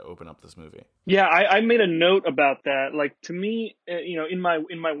awesome way to open up this movie. Yeah, I made a note about that. Like to me, in my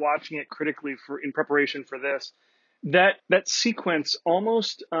watching it critically in preparation for this, that sequence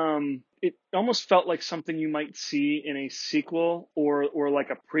almost it almost felt like something you might see in a sequel or like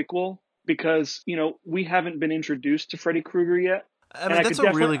a prequel, because we haven't been introduced to Freddy Krueger yet. I mean, that's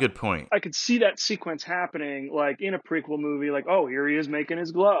a really good point. I could see that sequence happening like in a prequel movie, like, oh, here he is making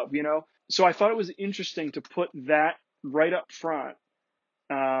his glove, So I thought it was interesting to put that right up front,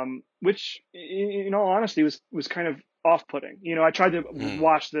 which in all honesty was kind of off-putting. I tried to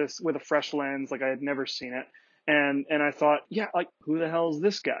watch this with a fresh lens, like I had never seen it. And I thought, yeah, like, who the hell is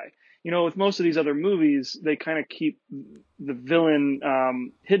this guy? With most of these other movies, they kind of keep the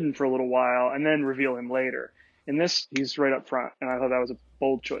villain hidden for a little while and then reveal him later. In this, he's right up front, and I thought that was a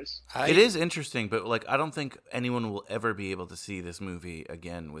bold choice. It is interesting, but like I don't think anyone will ever be able to see this movie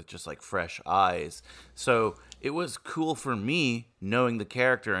again with just like fresh eyes. So it was cool for me knowing the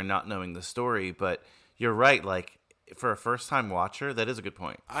character and not knowing the story, but you're right, like, for a first-time watcher, that is a good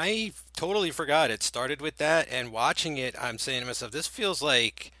point. I totally forgot it started with that, and watching it, I'm saying to myself, this feels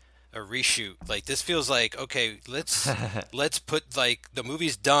like a reshoot. Like, this feels like, okay, let's put, like, the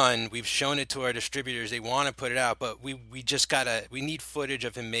movie's done. We've shown it to our distributors. They want to put it out, but we need footage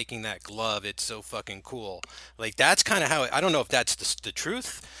of him making that glove. It's so fucking cool. Like, that's kind of how I don't know if that's the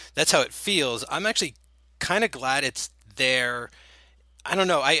truth. That's how it feels. I'm actually kind of glad it's there. I don't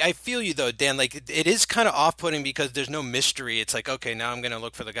know. I feel you though, Dan. Like it is kind of off-putting because there's no mystery. It's like, okay, now I'm gonna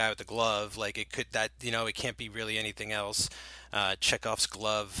look for the guy with the glove. Like it can't be really anything else. Chekhov's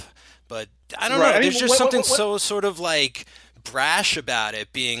glove, but I don't know. There's just something so sort of like brash about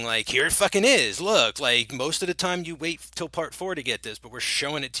it, being like, here it fucking is. Look, like most of the time you wait till part 4 to get this, but we're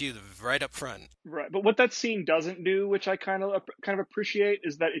showing it to you right up front. Right, but what that scene doesn't do, which I kind of appreciate,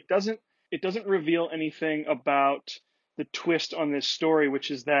 is that it doesn't reveal anything about the twist on this story,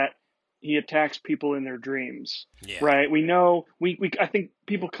 which is that he attacks people in their dreams. Yeah. Right? We know, I think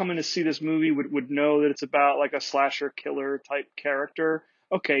people coming to see this movie would know that it's about like a slasher killer type character.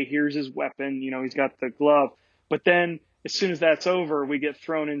 Okay, here's his weapon, he's got the glove. But then as soon as that's over, we get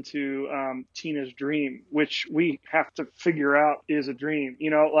thrown into Tina's dream, which we have to figure out is a dream,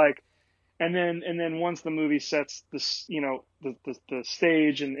 and then once the movie sets this, the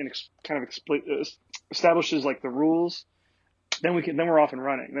stage and kind of establishes like the rules, then we're off and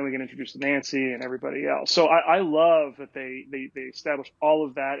running. Then we can introduce Nancy and everybody else. So I love that they established all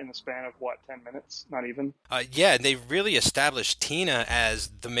of that in the span of 10 minutes, not even. Yeah, and they really established Tina as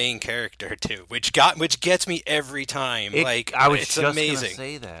the main character too, which gets me every time. I was it's just amazing. Gonna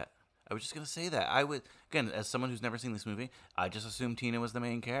say that. I was just gonna say that. I would, again, as someone who's never seen this movie, I just assumed Tina was the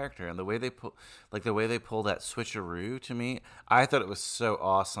main character, and the way they pull that switcheroo to me, I thought it was so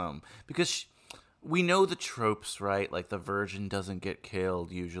awesome because we know the tropes, right? Like the virgin doesn't get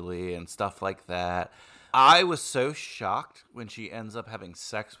killed usually, and stuff like that. I was so shocked when she ends up having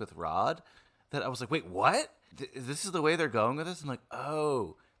sex with Rod that I was like, wait, what? This is the way they're going with this? I'm like,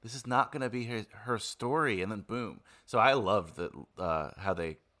 oh, this is not going to be her story. And then boom. So I loved how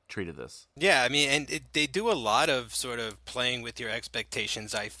they treated this. Yeah, I mean, and they do a lot of sort of playing with your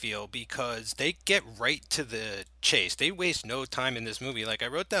expectations, I feel, because they get right to the chase. They waste no time in this movie. Like, I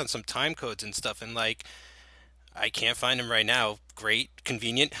wrote down some time codes and stuff, and like, I can't find them right now. Great,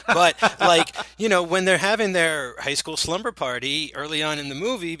 convenient. But like, when they're having their high school slumber party early on in the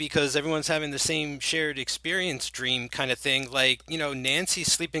movie, because everyone's having the same shared experience dream kind of thing, like, Nancy's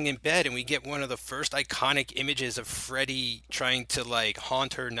sleeping in bed and we get one of the first iconic images of Freddy trying to like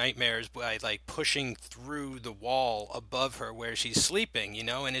haunt her nightmares by like pushing through the wall above her where she's sleeping,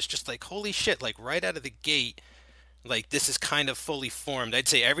 and it's just like, holy shit, like right out of the gate. Like, this is kind of fully formed. I'd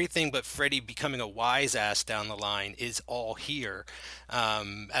say everything but Freddy becoming a wise ass down the line is all here.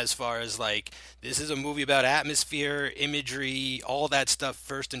 As far as, like, this is a movie about atmosphere, imagery, all that stuff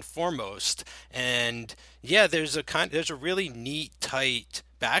first and foremost. And, yeah, there's a really neat, tight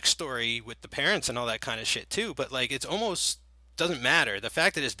backstory with the parents and all that kind of shit, too. But, like, it's almost doesn't matter. The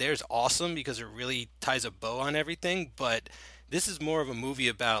fact that it's there is awesome because it really ties a bow on everything. But this is more of a movie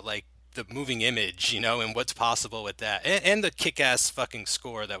about, like, the moving image, and what's possible with that, and the kick-ass fucking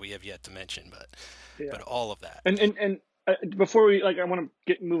score that we have yet to mention, but all of that. And before we I want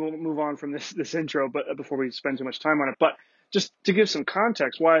to move on from this intro, but before we spend too much time on it, but just to give some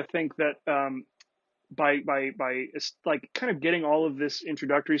context, why I think that by like kind of getting all of this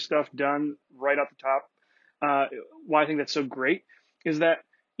introductory stuff done right off the top, why I think that's so great is that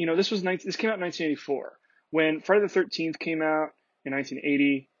this came out in 1984 when Friday the 13th came out in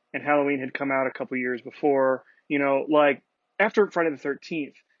 1980. And Halloween had come out a couple years before, like after Friday the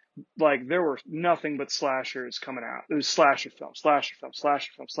 13th, like there were nothing but slashers coming out. It was slasher film.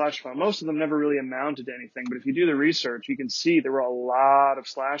 Most of them never really amounted to anything. But if you do the research, you can see there were a lot of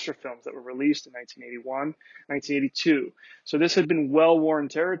slasher films that were released in 1981, 1982. So this had been well-worn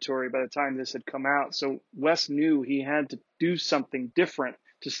territory by the time this had come out. So Wes knew he had to do something different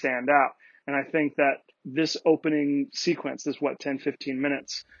to stand out. And I think that this opening sequence, this 10, 15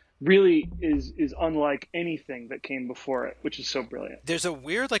 minutes, really is unlike anything that came before it, which is so brilliant. There's a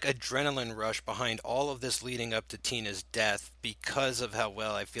weird like adrenaline rush behind all of this leading up to Tina's death because of how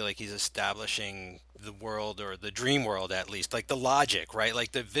well I feel like he's establishing the world, or the dream world at least, like the logic, right?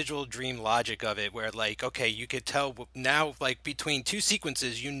 Like the visual dream logic of it, where like, okay, you could tell now, like between two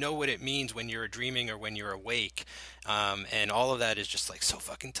sequences, what it means when you're dreaming or when you're awake. And all of that is just like so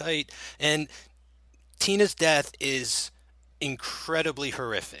fucking tight. And Tina's death is incredibly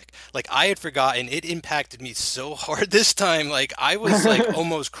horrific. Like, I had forgotten, it impacted me so hard this time. Like, I was like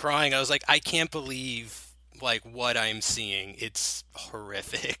almost crying. I was like, I can't believe like what I'm seeing. It's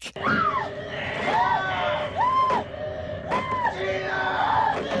horrific.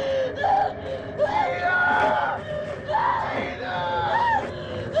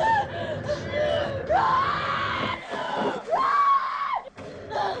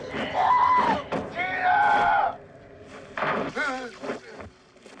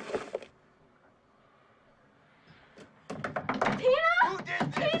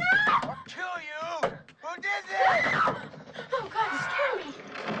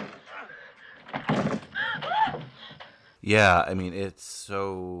 Yeah, I mean, it's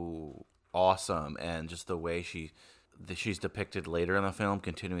so awesome, and just the way she's depicted later in the film,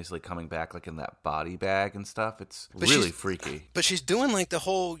 continuously coming back like in that body bag and stuff. It's really freaky. But she's doing like the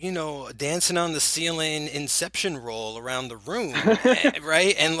whole, dancing on the ceiling Inception roll around the room,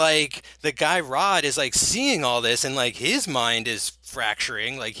 right? And like the guy Rod is like seeing all this, and like his mind is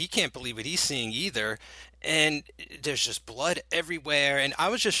fracturing. Like he can't believe what he's seeing either. And there's just blood everywhere. And I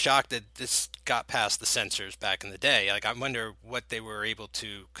was just shocked that this got past the censors back in the day. Like, I wonder what they were able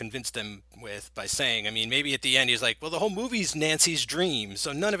to convince them with by saying, I mean, maybe at the end he's like, well, the whole movie's Nancy's dream,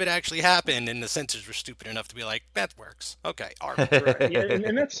 so none of it actually happened. And the censors were stupid enough to be like, that works. Okay, right. Yeah,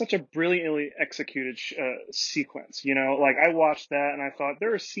 and that's such a brilliantly executed sequence. Like, I watched that and I thought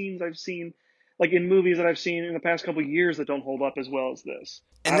there are scenes I've seen like in movies that I've seen in the past couple of years that don't hold up as well as this.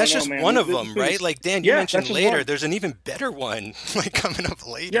 And I that's don't just know, man. one of This them, movie right? is- Like, Dan, you Yeah, mentioned that's just later, one. there's an even better one, like, coming up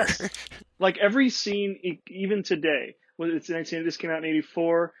later. Yes. Like every scene, even today, this came out in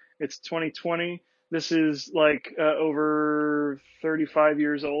 '84. It's 2020. This is like over 35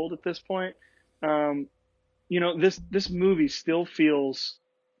 years old at this point. Um, this movie still feels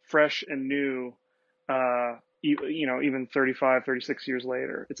fresh and new. Even 35, 36 years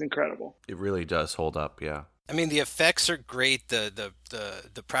later, it's incredible. It really does hold up, yeah. I mean, the effects are great, the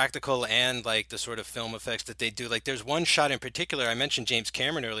practical and like the sort of film effects that they do. Like, there's one shot in particular, I mentioned James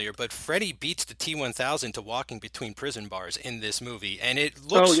Cameron earlier, but Freddy beats the T-1000 to walking between prison bars in this movie, and it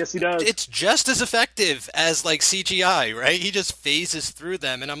looks, Oh, yes, he does. it's just as effective as like CGI, right? He just phases through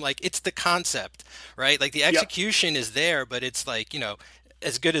them, and I'm like, it's the concept, right? Like the execution is there, but it's like,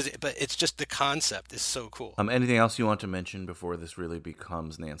 as good as, but it's just the concept is so cool. Anything else you want to mention before this really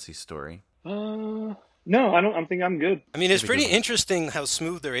becomes Nancy's story? No, I don't. I think I'm good. I mean, it's pretty interesting how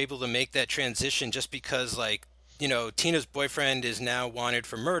smooth they're able to make that transition just because, like, Tina's boyfriend is now wanted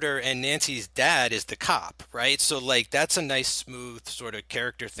for murder and Nancy's dad is the cop, right? So, like, that's a nice, smooth sort of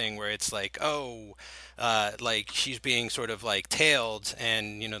character thing where it's like, like she's being sort of like tailed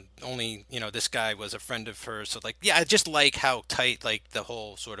and, only, this guy was a friend of hers. So, like, yeah, I just like how tight, like, the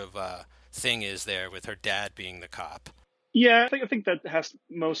whole sort of thing is there with her dad being the cop. Yeah, I think that has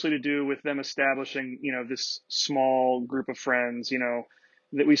mostly to do with them establishing, this small group of friends,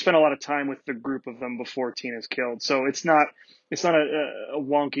 that we spent a lot of time with the group of them before Tina's killed. So it's not a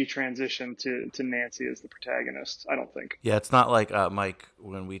wonky transition to Nancy as the protagonist, I don't think. Yeah, it's not like Mike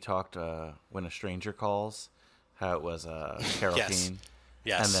when we talked When a Stranger Calls, how it was Carol Yes. Kane.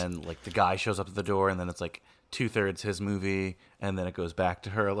 Yes. And then like the guy shows up at the door and then it's like 2/3 his movie and then it goes back to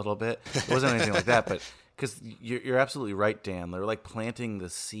her a little bit. It wasn't anything like that, but because you're absolutely right, Dan. They're like planting the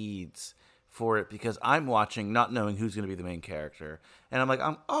seeds for it because I'm watching not knowing who's going to be the main character. And I'm like,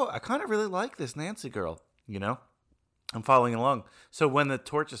 I kind of really like this Nancy girl, I'm following along. So when the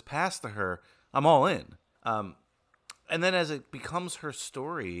torch is passed to her, I'm all in. And then as it becomes her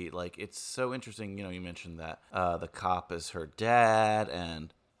story, like it's so interesting. You mentioned that the cop is her dad,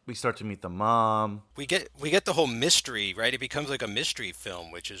 and we start to meet the mom. We get the whole mystery, right? It becomes like a mystery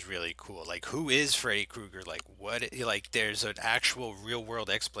film, which is really cool. Like, who is Freddy Krueger? Like, what? Like, there's an actual real world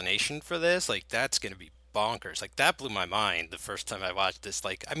explanation for this. Like, that's gonna be bonkers. Like, that blew my mind the first time I watched this.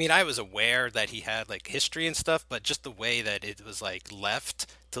 Like, I mean, I was aware that he had like history and stuff, but just the way that it was like left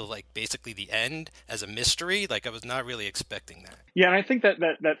to like basically the end as a mystery, like I was not really expecting that. Yeah, and I think that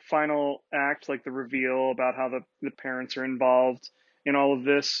final act, like the reveal about how the parents are involved in all of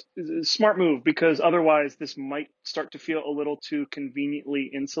this, is a smart move because otherwise this might start to feel a little too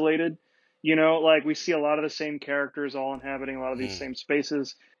conveniently insulated. Like we see a lot of the same characters all inhabiting a lot of these same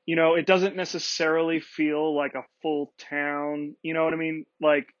spaces. It doesn't necessarily feel like a full town. You know what I mean?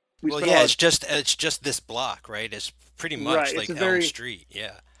 Like it's just this block, right? It's pretty much Right, like it's Elm a very- Street,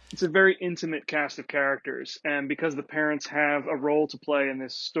 yeah. It's a very intimate cast of characters, and because the parents have a role to play in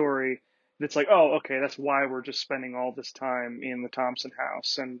this story, it's like, oh, okay, that's why we're just spending all this time in the Thompson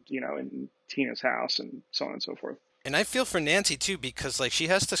house and in Tina's house and so on and so forth. And I feel for Nancy too because like she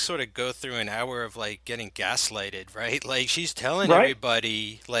has to sort of go through an hour of like getting gaslighted, right? Like she's telling Right.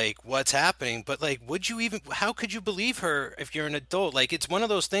 everybody like what's happening, but like how could you believe her if you're an adult? Like it's one of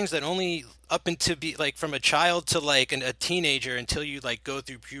those things that only up into be like from a child to like a teenager until you like go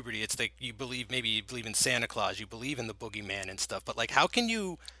through puberty. It's like you believe in Santa Claus, you believe in the boogeyman and stuff, but like how can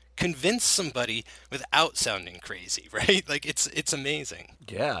you convince somebody without sounding crazy, right? Like it's amazing.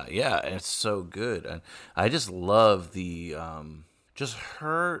 Yeah, and it's so good, and I just love the just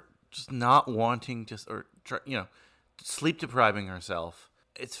her just not wanting sleep depriving herself.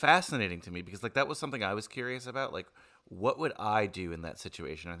 It's fascinating to me because like that was something I was curious about. Like, what would I do in that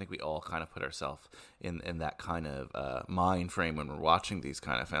situation? I think we all kind of put ourselves in that kind of mind frame when we're watching these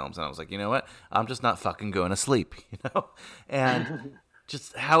kind of films, and I was like, you know what? I'm just not fucking going to sleep, and.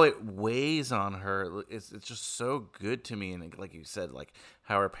 Just how it weighs on her, it's just so good to me. And like you said, like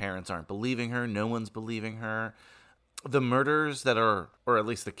how her parents aren't believing her, no one's believing her. The murders that are, or at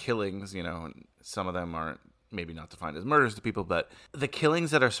least the killings, and some of them aren't maybe not defined as murders to people, but the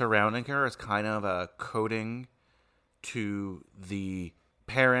killings that are surrounding her is kind of a coding to the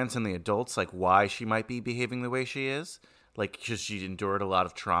parents and the adults, like why she might be behaving the way she is. Like, because she endured a lot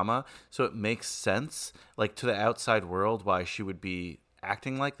of trauma. So it makes sense, like, to the outside world, why she would be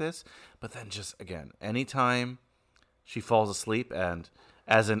acting like this. But then just, again, anytime she falls asleep, and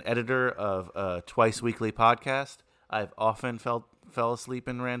as an editor of a twice weekly podcast, I've often felt fell asleep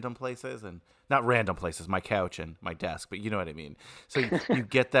in random places, and not random places, my couch and my desk, but you know what I mean. So you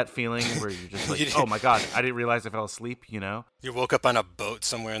get that feeling where you're just like, oh my God, I didn't realize I fell asleep, you know? You woke up on a boat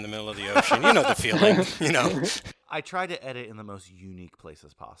somewhere in the middle of the ocean. You know the feeling, you know? I try to edit in the most unique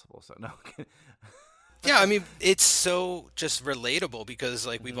places possible, so no. Yeah, I mean, it's so just relatable because,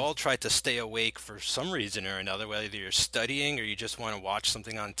 like, we've all tried to stay awake for some reason or another, whether you're studying or you just want to watch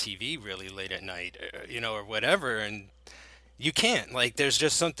something on TV really late at night, you know, or whatever, and you can't. Like, there's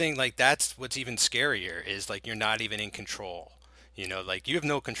just something, like, that's what's even scarier is, like, you're not even in control. You know, like, you have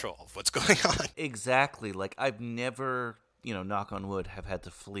no control of what's going on. Exactly. Like, I've never, you know, knock on wood, have had to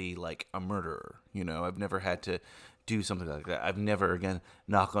flee like a murderer. You know, I've never had to do something like that. I've never, again,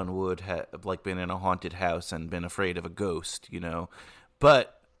 knock on wood, like been in a haunted house and been afraid of a ghost, you know.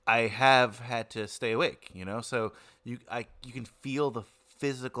 But I have had to stay awake, you know. So you can feel the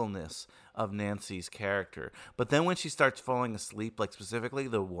physicalness of Nancy's character. But then when she starts falling asleep, like specifically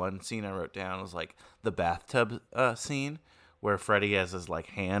the one scene I wrote down was like the bathtub scene where Freddy has his like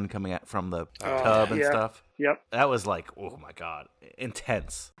hand coming out from the tub and stuff. Yep. That was like, oh my God,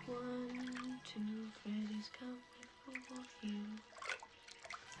 intense. 1, 2, Freddy's coming for you.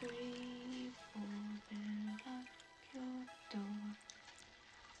 3, 4, then lock your door.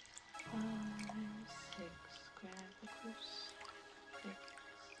 5, 6, grab a crucifix.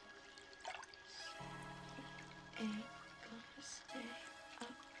 7, 8, gonna stay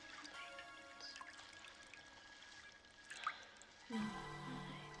up late. 9,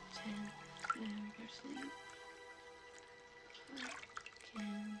 10, never sleep.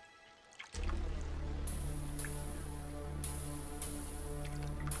 Again.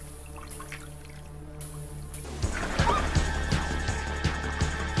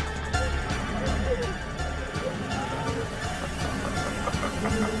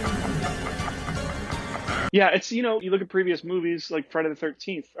 Yeah, it's, you know, you look at previous movies like Friday the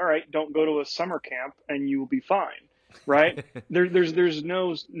 13th. All right, don't go to a summer camp and you will be fine, right? There's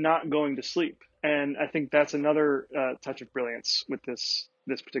no not going to sleep, and I think that's another touch of brilliance with this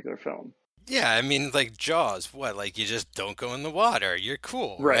particular film. Yeah, I mean, like Jaws, what? Like, you just don't go in the water. You're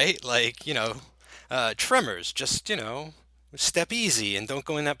cool, Right. right? Like, you know, Tremors, just, you know, step easy and don't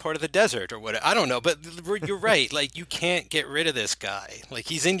go in that part of the desert or what. I don't know, but you're right. Like, you can't get rid of this guy. Like,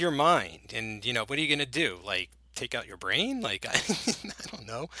 he's in your mind. And, you know, what are you going to do? Like, take out your brain? Like, I don't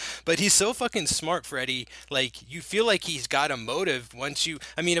know. But he's so fucking smart, Freddy. Like, you feel like he's got a motive once you,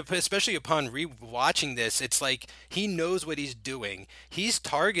 I mean, especially upon re-watching this, it's like he knows what he's doing. He's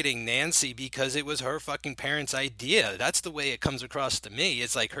targeting Nancy because it was her fucking parents' idea. That's the way it comes across to me.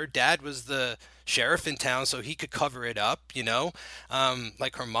 It's like her dad was the sheriff in town so he could cover it up, you know.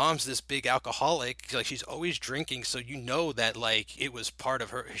 Like, her mom's this big alcoholic, like she's always drinking, so you know that like it was part of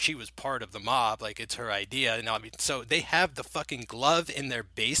her, she was part of the mob, like it's her idea. And I mean, so they have the fucking glove in their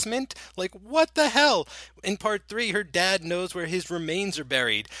basement. Like, what the hell? In part 3, her dad knows where his remains are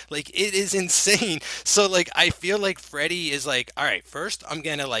buried. Like, it is insane. So like, I feel like Freddy is like, all right, first I'm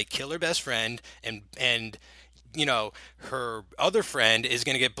gonna like kill her best friend, and you know, her other friend is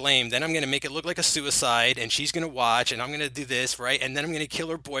going to get blamed. Then I'm going to make it look like a suicide, and she's going to watch, and I'm going to do this, right? And then I'm going to kill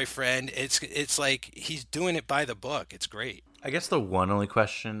her boyfriend. It's like he's doing it by the book. It's great. I guess the one only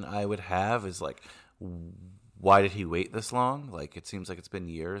question I would have is like, why did he wait this long? Like, it seems like it's been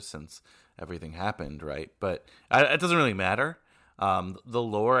years since everything happened, right? But it doesn't really matter. The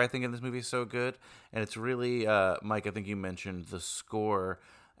lore, I think, in this movie is so good, and it's really, Mike, I think you mentioned the score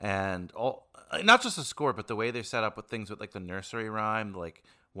and all. Not just the score, but the way they set up with things with like the nursery rhyme, like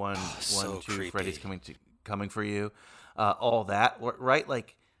one, two, creepy. Freddy's coming for you, all that, right?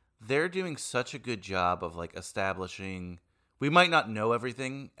 Like, they're doing such a good job of like establishing. We might not know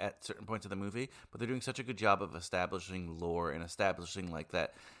everything at certain points of the movie, but they're doing such a good job of establishing lore and establishing like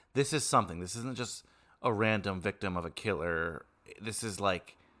that. This is something. This isn't just a random victim of a killer. This is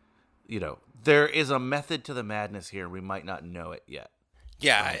like, you know, there is a method to the madness here. We might not know it yet.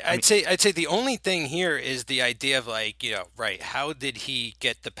 Yeah, I'd say the only thing here is the idea of like, you know, right, how did he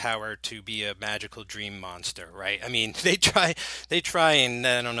get the power to be a magical dream monster, right? I mean, they try and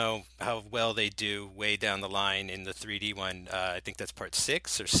I don't know how well they do way down the line in the 3D one. I think that's part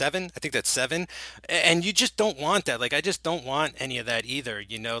 6 or 7. I think that's 7. And you just don't want that. Like, I just don't want any of that either,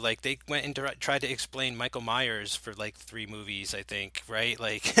 you know? Like, they went and tried to explain Michael Myers for like 3 movies, I think, right?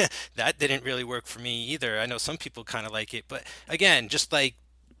 Like, that didn't really work for me either. I know some people kind of like it, but again, just like,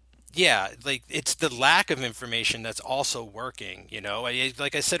 yeah, like it's the lack of information that's also working, you know.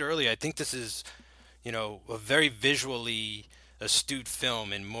 Like I said earlier, I think this is, you know, a very visually astute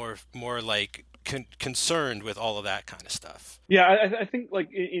film and more like concerned with all of that kind of stuff. Yeah, I think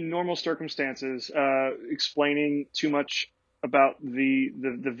like in normal circumstances, explaining too much about the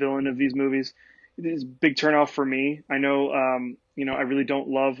villain of these movies. It is a big turnoff for me. I know, I really don't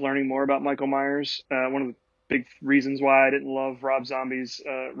love learning more about Michael Myers. One of the big reasons why I didn't love Rob Zombie's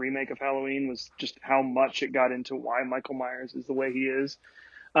remake of Halloween was just how much it got into why Michael Myers is the way he is.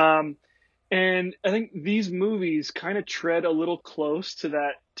 And I think these movies kind of tread a little close to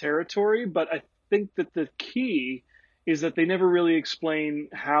that territory, but I think that the key is that they never really explain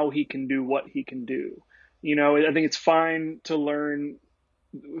how he can do what he can do. I think it's fine to learn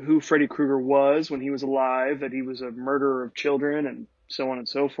who Freddy Krueger was when he was alive, that he was a murderer of children and so on and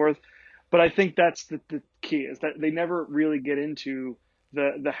so forth. But I think that's the key, is that they never really get into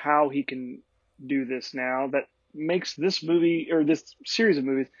the how he can do this now. That makes this movie, or this series of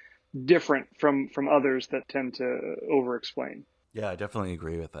movies, different from others that tend to over-explain. Yeah, I definitely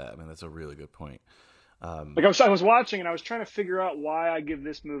agree with that. I mean, that's a really good point. Like I was watching and I was trying to figure out why I give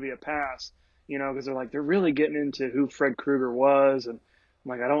this movie a pass, because they're really getting into who Fred Krueger was, and I'm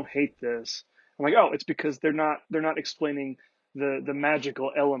like, I don't hate this. I'm like, oh, it's because they're not explaining the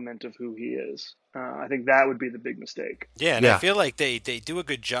magical element of who he is. I think that would be the big mistake. Yeah, and I feel like they do a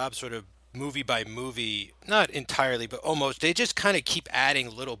good job sort of movie by movie, not entirely, but almost. They just kind of keep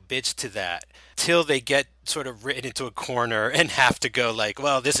adding little bits to that till they get sort of written into a corner and have to go like,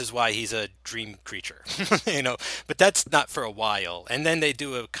 well, this is why he's a dream creature, but that's not for a while. And then they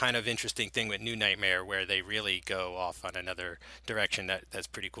do a kind of interesting thing with New Nightmare where they really go off on another direction that's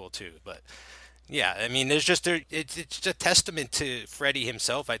pretty cool too. But yeah, I mean, it's a testament to Freddy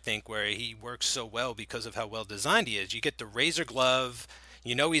himself, I think, where he works so well because of how well designed he is. You get the razor glove.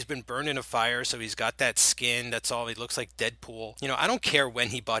 He's been burned in a fire, so he's got that skin. That's all. He looks like Deadpool. I don't care when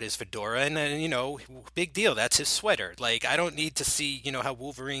he bought his fedora, and big deal. That's his sweater. Like, I don't need to see, how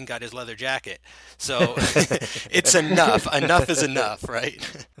Wolverine got his leather jacket. So it's enough. Enough is enough,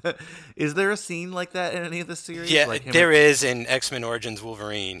 right? Is there a scene like that in any of the series? Yeah, like there is in X-Men Origins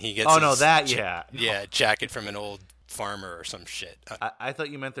Wolverine. He gets jacket from an old farmer or some shit. I thought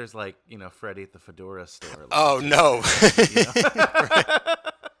you meant there's like, Freddy at the fedora store. Oh, no.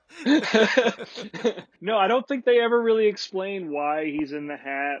 No, I don't think they ever really explain why he's in the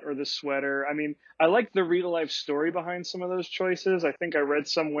hat or the sweater. I mean, I like the real life story behind some of those choices. I think I read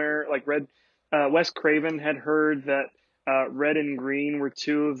somewhere, Wes Craven had heard that red and green were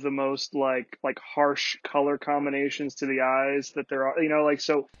two of the most like harsh color combinations to the eyes that there are,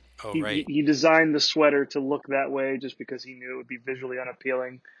 so he designed the sweater to look that way just because he knew it would be visually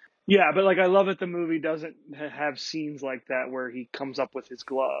unappealing. Yeah, but I love that the movie doesn't have scenes like that where he comes up with his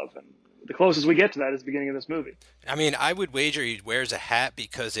glove, and the closest we get to that is the beginning of this movie. I mean, I would wager he wears a hat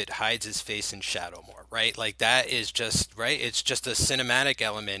because it hides his face in shadow more, right? Like, that is just, right? It's just a cinematic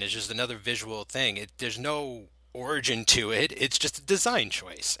element. It's just another visual thing. There's no origin to it. It's just a design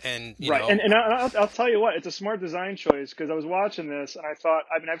choice. And, right. And I'll tell you what, it's a smart design choice, because I was watching this and I thought,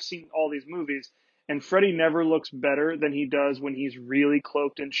 I've seen all these movies, and Freddy never looks better than he does when he's really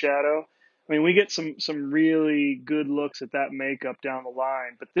cloaked in shadow. I mean, we get some really good looks at that makeup down the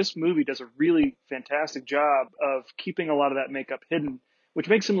line, but this movie does a really fantastic job of keeping a lot of that makeup hidden, which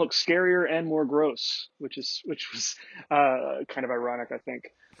makes him look scarier and more gross, which was kind of ironic, I think.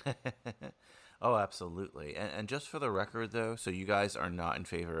 Oh, absolutely. And just for the record, though, so you guys are not in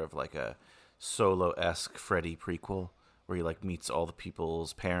favor of like a Solo-esque Freddy prequel where he like meets all the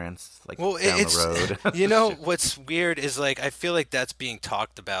people's parents down the road. What's weird is I feel like that's being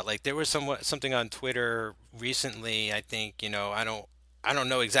talked about. Like, there was something on Twitter recently, I think, I don't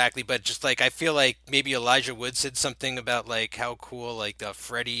know exactly, but just I feel like maybe Elijah Wood said something about how cool the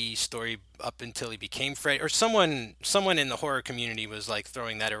Freddy story up until he became Freddy, or someone in the horror community was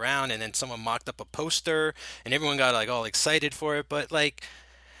throwing that around, and then someone mocked up a poster and everyone got all excited for it, but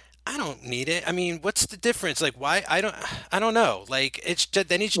I don't need it. I mean, what's the difference? Why? I don't know. It's just,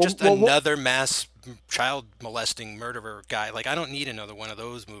 then he's just another mass child molesting murderer guy. I don't need another one of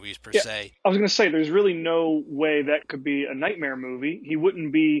those movies per se. I was going to say, there's really no way that could be a Nightmare movie. He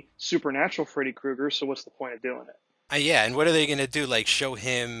wouldn't be supernatural Freddy Krueger, so what's the point of doing it? Yeah, and what are they going to do? Show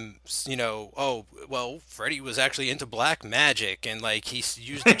him, oh, well, Freddy was actually into black magic, and he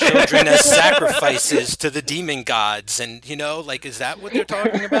used the children as sacrifices to the demon gods, and is that what they're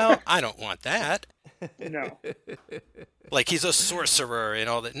talking about? I don't want that. No. He's a sorcerer and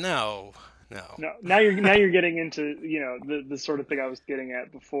all that. No. Now you're getting into the sort of thing I was getting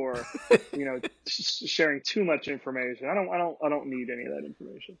at before. Sharing too much information. I don't need any of that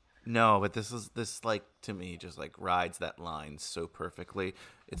information. No, but this to me just rides that line so perfectly.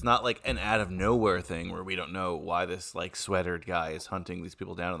 It's not an out of nowhere thing where we don't know why this sweatered guy is hunting these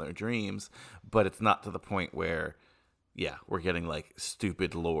people down in their dreams, but it's not to the point where yeah, we're getting like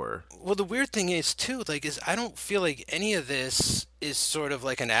stupid lore. Well, the weird thing is too, like, is I don't feel like any of this is sort of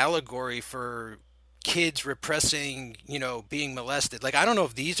like an allegory for kids repressing, being molested. Like, I don't know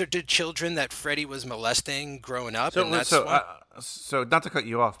if these are the children that Freddy was molesting growing up, and that's So not to cut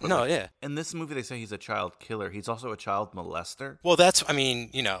you off, but no, like, yeah. in this movie they say he's a child killer. He's also a child molester. Well, I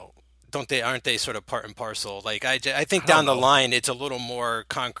mean, aren't they sort of part and parcel? Like, I think I don't down the know. line it's a little more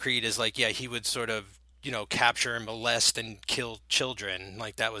concrete. Is like, yeah, he would sort of capture and molest and kill children.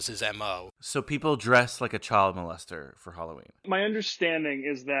 Like, that was his MO. So people dress like a child molester for Halloween. My understanding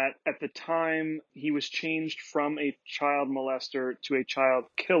is that at the time he was changed from a child molester to a child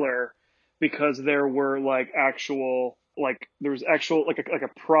killer because there were there was actual like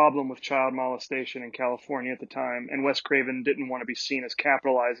a problem with child molestation in California at the time, and Wes Craven didn't want to be seen as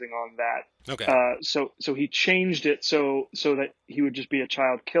capitalizing on that. Okay. So he changed it so that he would just be a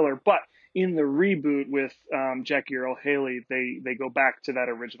child killer. But in the reboot with Jackie Earle Haley, they go back to that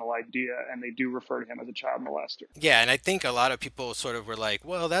original idea, and they do refer to him as a child molester. Yeah, and I think a lot of people sort of were like,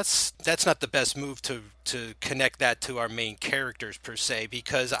 well, that's not the best move to connect that to our main characters per se,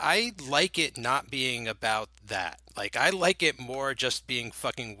 because I like it not being about that. Like, I like it more just being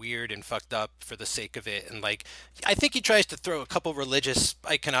fucking weird and fucked up for the sake of it. And like, I think he tries to throw a couple religious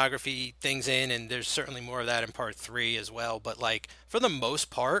iconography things in, and there's certainly more of that in part 3 as well. But like, for the most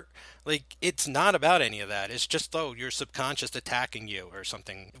part, like, it's not about any of that. It's just, your subconscious attacking you or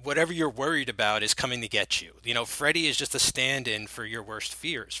something. Whatever you're worried about is coming to get you. Freddy is just a stand-in for your worst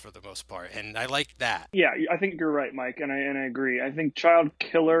fears for the most part, and I like that. Yeah, I think you're right, Mike, and I agree. I think child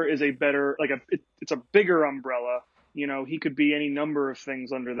killer is a better, it's a bigger umbrella. He could be any number of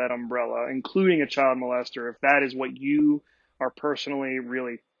things under that umbrella, including a child molester, if that is what you are personally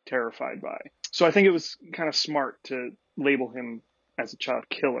really terrified by. So I think it was kind of smart to label him as a child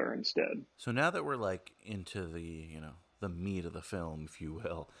killer instead. So now that we're like into the, the meat of the film, if you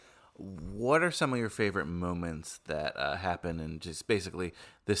will, what are some of your favorite moments that happen in just basically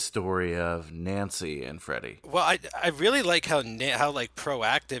this story of Nancy and Freddy? Well, I really like how like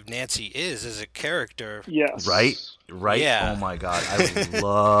proactive Nancy is as a character. Yes. Right? Yeah. Oh my God. I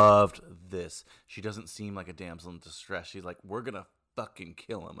loved this. She doesn't seem like a damsel in distress. She's like, we're going to fucking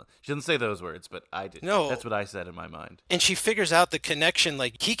kill him. She didn't say those words, but I did. No. That's what I said in my mind. And she figures out the connection,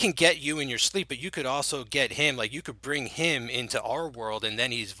 like, he can get you in your sleep, but you could also get him, like, you could bring him into our world, and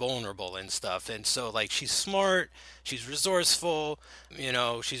then he's vulnerable and stuff. And so, like, she's smart, she's resourceful,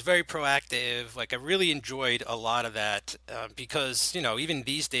 she's very proactive. Like, I really enjoyed a lot of that because, even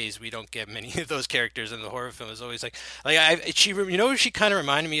these days we don't get many of those characters in the horror film. It's always like what she kind of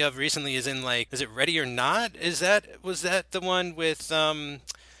reminded me of recently is in, like, is it Ready or Not? Was that the one with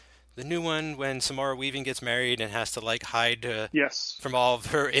the new one when Samara Weaving gets married and has to like hide yes. from all of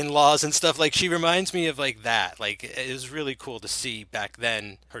her in-laws and stuff? Like, she reminds me of like that. Like, it was really cool to see back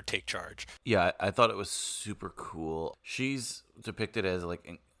then her take charge. Yeah, I thought it was super cool. She's depicted as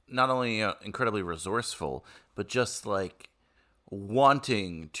like not only incredibly resourceful, but just like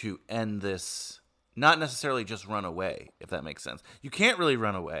wanting to end this, not necessarily just run away, if that makes sense. You can't really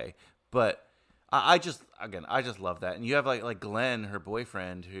run away, but I just love that. And you have like Glenn, her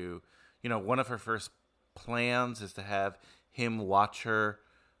boyfriend, who, one of her first plans is to have him watch her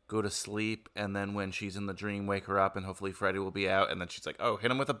go to sleep, and then when she's in the dream, wake her up, and hopefully Freddy will be out, and then she's like, oh, hit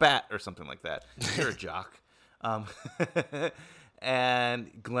him with a bat or something like that. You're a jock.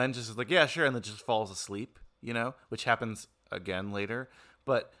 And Glenn just is like, yeah, sure, and then just falls asleep, which happens again later.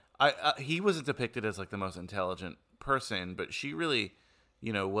 But he wasn't depicted as like the most intelligent person, but she really,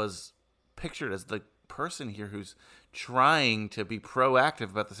 was pictured as the person here who's trying to be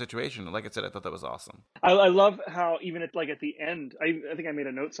proactive about the situation. Like I said, I thought that was awesome. I love how even at the end, I think I made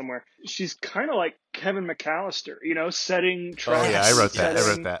a note somewhere. She's kind of like Kevin McAllister, setting traps. Oh yeah, I wrote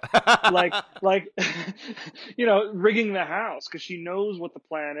that. like rigging the house because she knows what the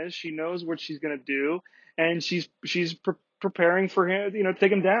plan is. She knows what she's gonna do, and she's preparing for him, to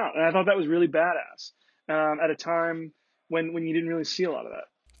take him down. And I thought that was really badass at a time when you didn't really see a lot of that.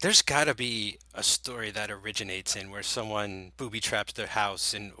 There's got to be a story that originates in where someone booby traps their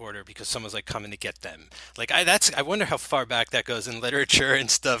house in order because someone's like coming to get them. Like, I wonder how far back that goes in literature and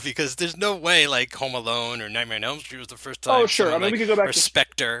stuff, because there's no way like Home Alone or Nightmare on Elm Street was the first time. Oh sure, we could go back to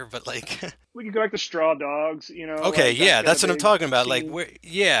Spectre, but like we could go back to Straw Dogs, Okay, yeah, that's what I'm talking about. Scene. Like,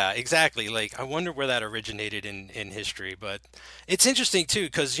 yeah, exactly. Like, I wonder where that originated in history, but it's interesting too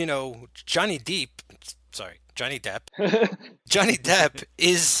because Johnny Depp Johnny Depp. Johnny Depp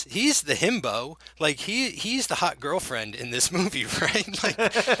he's the himbo. Like he's the hot girlfriend in this movie, right? Like,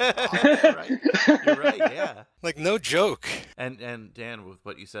 Right. You're right. Yeah. like no joke. And Dan, with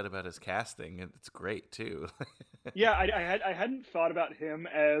what you said about his casting, it's great too. Yeah, I hadn't thought about him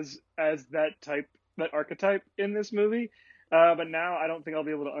as that archetype in this movie, but now I don't think I'll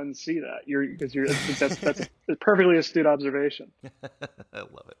be able to unsee that. That's a perfectly astute observation. I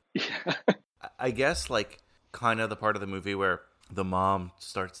love it. Yeah. I guess like kind of the part of the movie where the mom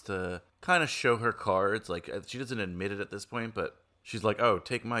starts to kind of show her cards. Like she doesn't admit it at this point, but she's like, "Oh,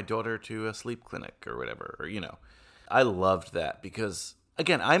 take my daughter to a sleep clinic or whatever," or I loved that because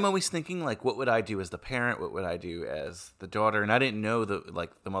again, I'm always thinking like, what would I do as the parent? What would I do as the daughter? And I didn't know the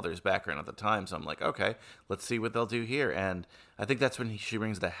mother's background at the time, so I'm like, okay, let's see what they'll do here. And I think that's when she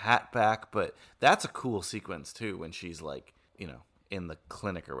brings the hat back. But that's a cool sequence too, when she's like, in the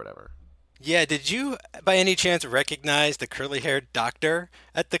clinic or whatever. Yeah, did you by any chance recognize the curly-haired doctor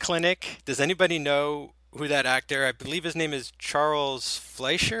at the clinic? Does anybody know who that actor? I believe his name is Charles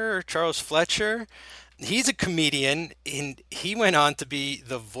Fleischer or Charles Fletcher. He's a comedian, and he went on to be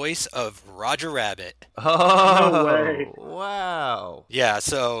the voice of Roger Rabbit. Oh, No way. Wow. Yeah,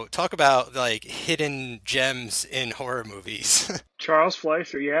 so talk about like hidden gems in horror movies. Charles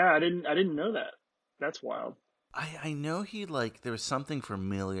Fleischer. Yeah, I didn't know that. That's wild. I know there was something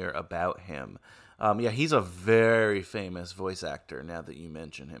familiar about him. Yeah, he's a very famous voice actor now that you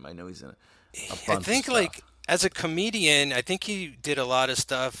mention him. I know he's in a bunch I of think stuff. like as a comedian, I think he did a lot of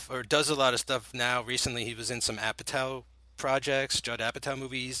stuff or does a lot of stuff now. Recently, he was in some Apatow projects, Judd Apatow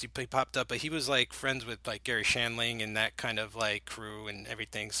movies. He popped up, but he was like friends with like Gary Shandling and that kind of like crew and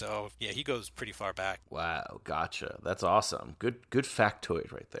everything. So yeah, he goes pretty far back. Wow, gotcha. That's awesome. Good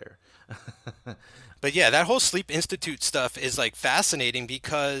factoid right there. But yeah, that whole Sleep Institute stuff is like fascinating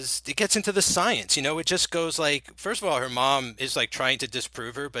because it gets into the science, it just goes like, first of all, her mom is like trying to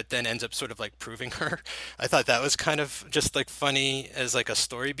disprove her, but then ends up sort of like proving her. I thought that was kind of just like funny as like a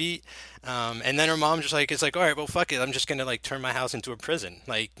story beat. And then her mom just like, is like, all right, well, fuck it. I'm just going to like turn my house into a prison.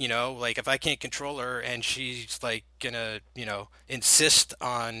 Like, like if I can't control her and she's like gonna, insist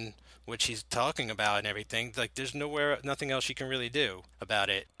on what she's talking about and everything, like there's nothing else she can really do about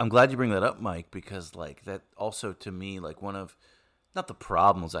it. I'm glad you bring that up, Mike, because like that also to me, like one of not the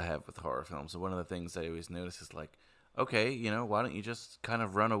problems I have with horror films, but one of the things I always notice is like, okay, why don't you just kind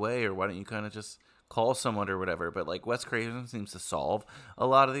of run away, or why don't you kind of just call someone or whatever? But like Wes Craven seems to solve a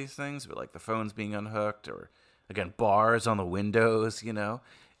lot of these things, but like the phones being unhooked, or again bars on the windows,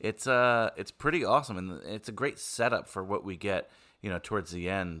 it's pretty awesome, and it's a great setup for what we get, towards the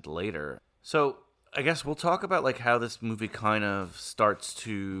end later. So I guess we'll talk about like how this movie kind of starts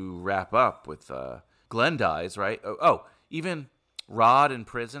to wrap up with Glenn dies, right? Oh, even Rod in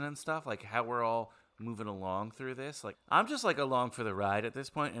prison and stuff, like how we're all moving along through this. Like I'm just like along for the ride at this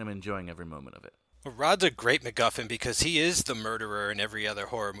point, and I'm enjoying every moment of it. Well, Rod's a great MacGuffin because he is the murderer in every other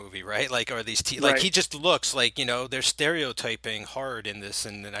horror movie, right? Like, or these Right. like he just looks like they're stereotyping hard in this,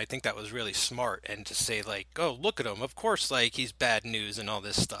 and I think that was really smart. And to say like, oh, look at him, of course, like he's bad news and all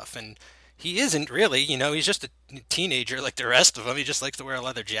this stuff, and he isn't really, he's just a teenager like the rest of them. He just likes to wear a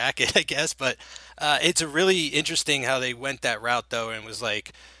leather jacket, I guess. But it's a really interesting how they went that route though, and was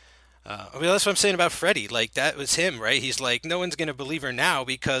like. That's what I'm saying about Freddy. Like, that was him, right? He's like, no one's going to believe her now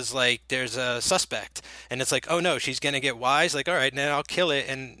because, like, there's a suspect. And it's like, oh, no, she's going to get wise. Like, all right, now I'll kill it.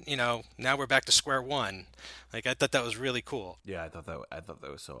 And, now we're back to square one. Like, I thought that was really cool. Yeah, I thought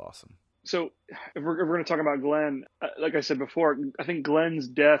that was so awesome. So if we're going to talk about Glenn, like I said before, I think Glenn's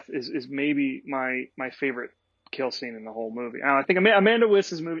death is maybe my favorite kill scene in the whole movie. I think Amanda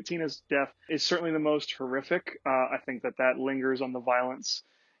Wyss's movie, Tina's death, is certainly the most horrific. I think that lingers on the violence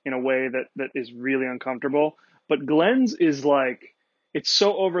in a way that is really uncomfortable. But Glenn's is like, it's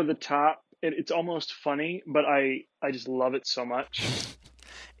so over the top. It's almost funny, but I just love it so much.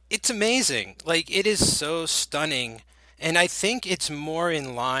 It's amazing. Like, it is so stunning. And I think it's more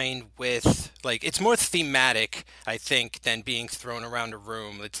in line with, like, it's more thematic, I think, than being thrown around a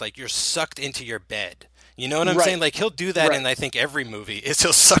room. It's like you're sucked into your bed. You know what I'm Right. saying? Like, he'll do that Right. in, I think, every movie. Is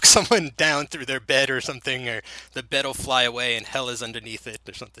he'll suck someone down through their bed or something, or the bed will fly away and hell is underneath it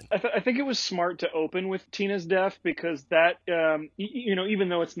or something. I think it was smart to open with Tina's death because that, even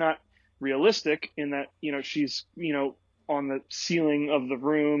though it's not realistic in that, she's, on the ceiling of the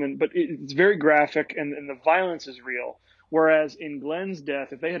room, but it's very graphic and the violence is real. Whereas in Glenn's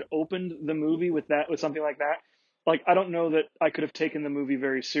death, if they had opened the movie with something like that, like, I don't know that I could have taken the movie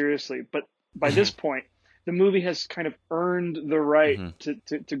very seriously. But by this point, the movie has kind of earned the right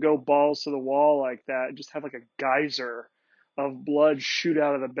to go balls to the wall like that, and just have like a geyser of blood shoot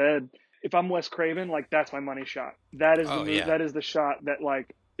out of the bed. if I'm Wes Craven, like that's my money shot. That is Oh, yeah. that is the shot that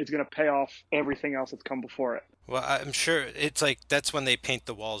like is going to pay off everything else that's come before it. Well, I'm sure it's like that's when they paint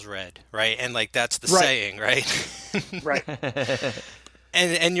the walls red, right? And like that's the Right. saying, right? Right.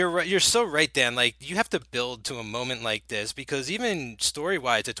 And you're right, you're so right, Dan. Like you have to build to a moment like this because even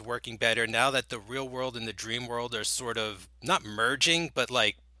story-wise, it's working better now that the real world and the dream world are sort of not merging, but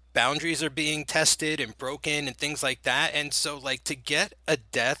like boundaries are being tested and broken and things like that. And so like to get a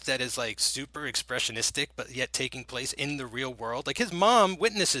death that is like super expressionistic but yet taking place in the real world, like his mom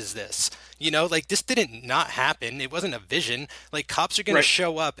witnesses this. You know, like this didn't not happen. It wasn't a vision. Like cops are going to Right.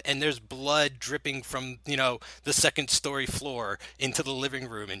 show up and there's blood dripping from, the second story floor into the living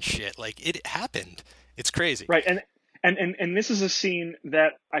room and shit. Like it happened. It's crazy. Right. And this is a scene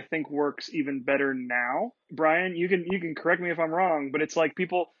that I think works even better now. Brian, you can correct me if I'm wrong, but it's like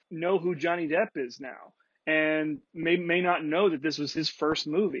people know who Johnny Depp is now and may not know that this was his first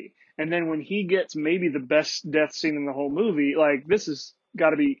movie. And then when he gets maybe the best death scene in the whole movie, like this has got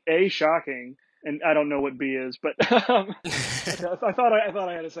to be A, shocking, and I don't know what B is, but I thought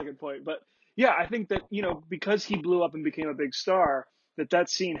I had a second point. But yeah, I think that, because he blew up and became a big star, that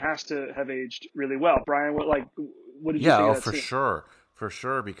scene has to have aged really well. Brian, what did you Yeah, think oh, of that for scene? sure. For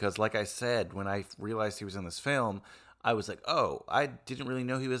sure. Because, like I said, when I realized he was in this film, I was like, oh, I didn't really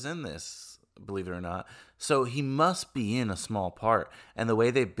know he was in this, believe it or not. So he must be in a small part. And the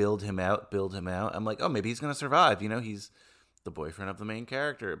way they build him out, I'm like, oh, maybe he's going to survive. He's the boyfriend of the main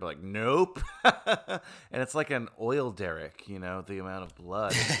character. But, like, nope. And it's like an oil derrick, the amount of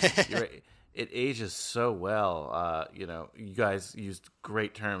blood. You're right. It ages so well. You guys used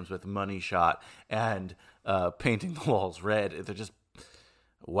great terms with money shot and painting the walls red. They're just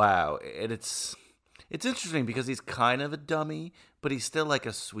wow. And it's interesting because he's kind of a dummy, but he's still like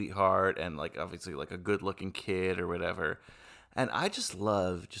a sweetheart and like obviously like a good looking kid or whatever. And I just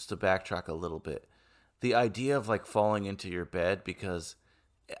love, just to backtrack a little bit, the idea of like falling into your bed, because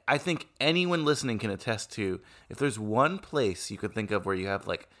I think anyone listening can attest to, if there's one place you could think of where you have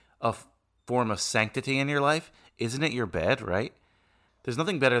like a form of sanctity in your life, isn't it your bed, right? There's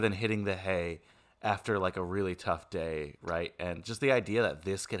nothing better than hitting the hay after like a really tough day, right? And just the idea that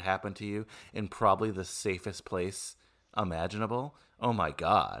this could happen to you in probably the safest place imaginable. Oh my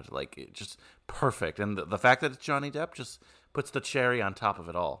God. Like, it just perfect. And the fact that it's Johnny Depp just puts the cherry on top of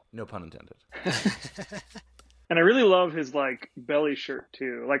it all. No pun intended. And I really love his like belly shirt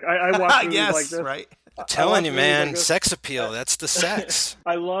too. Like I watch movies yes, like this. right? Telling watch you, movies like man, this. sex appeal. That's the sex.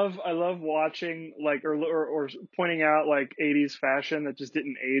 I love watching like or pointing out like 80s fashion that just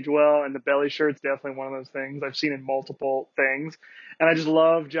didn't age well, and the belly shirt's definitely one of those things I've seen in multiple things. And I just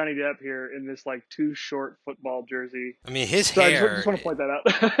love Johnny Depp here in this like too short football jersey. I mean, his So I hair. just want to point that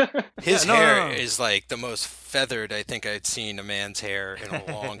out. His Yeah, no, hair no, no. is like the most feathered I think I'd seen a man's hair in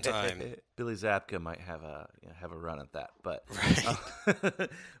a long time. Billy Zabka might have a run at that, but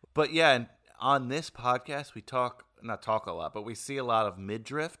but yeah, and on this podcast we not talk a lot, but we see a lot of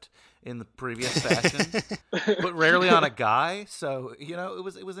midriff in the previous fashion, but rarely on a guy. So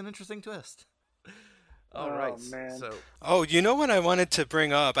it was an interesting twist. All Oh, right, man. so Oh, you know what I wanted to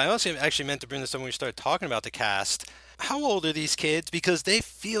bring up? I also actually meant to bring this up when we started talking about the cast. How old are these kids? Because they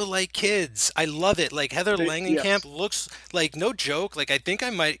feel like kids. I love it. Like Heather Langenkamp yes. looks like, no joke. Like I think I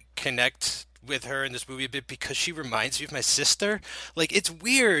might connect with her in this movie a bit because she reminds me of my sister. Like it's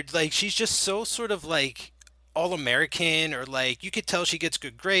weird. Like she's just so sort of like all American, or like you could tell she gets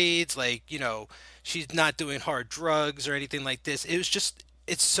good grades. Like she's not doing hard drugs or anything like this.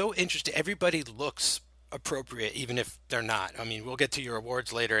 It's so interesting. Everybody looks appropriate, even if they're not. I mean, we'll get to your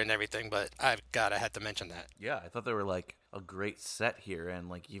awards later and everything, but I had to mention that. yeah, I thought they were like a great set here, and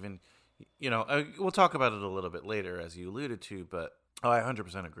like even we'll talk about it a little bit later as you alluded to, but I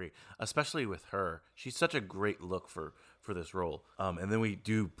 100% agree, especially with her. She's such a great look for this role. And then we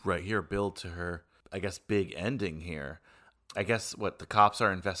do right here build to her, I guess, big ending here. I guess what the cops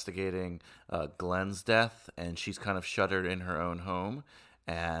are investigating Glenn's death, and she's kind of shuttered in her own home.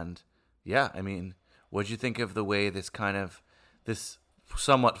 And yeah, I mean, what'd you think of the way this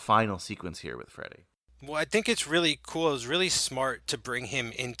somewhat final sequence here with Freddy? Well, I think it's really cool. It was really smart to bring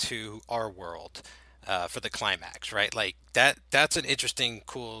him into our world for the climax, right? Like that's an interesting,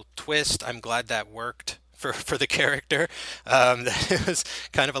 cool twist. I'm glad that worked for the character. It was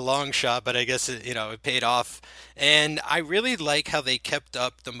kind of a long shot, but I guess it paid off. And I really like how they kept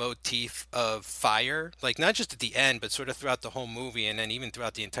up the motif of fire, like not just at the end, but sort of throughout the whole movie, and then even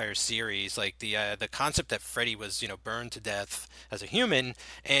throughout the entire series. Like the concept that Freddy was burned to death as a human,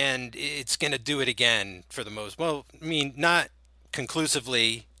 and it's gonna do it again for the most. Well, I mean, not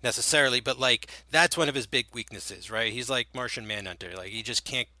conclusively necessarily, but like that's one of his big weaknesses, right? He's like Martian Manhunter. Like he just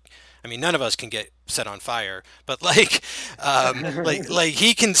can't. I mean, none of us can get set on fire, but like, like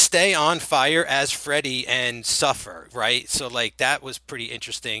he can stay on fire as Freddy and suffer, right? So like that was pretty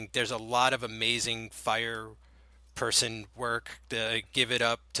interesting. There's a lot of amazing fire person work to give it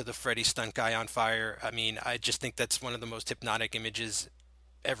up to the Freddy stunt guy on fire. I mean, I just think that's one of the most hypnotic images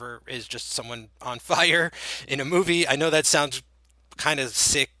ever, is just someone on fire in a movie. I know that sounds kind of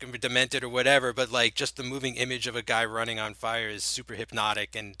sick or demented or whatever, but like just the moving image of a guy running on fire is super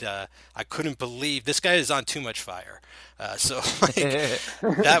hypnotic, and I couldn't believe this guy is on too much fire. So like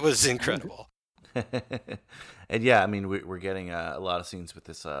that was incredible. And yeah, I mean, we're getting a lot of scenes with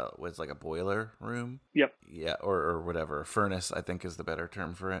this. What's like a boiler room? Yep. Yeah, or whatever. Furnace, I think, is the better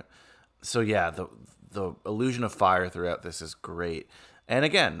term for it. So yeah, the illusion of fire throughout this is great. And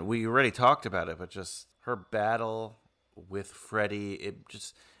again, we already talked about it, but just her battle with Freddy,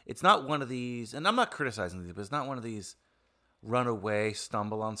 it's not one of these, and I'm not criticizing these, but it's not one of these run away,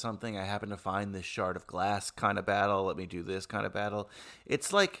 stumble on something, I happen to find this shard of glass kind of battle, let me do this kind of battle.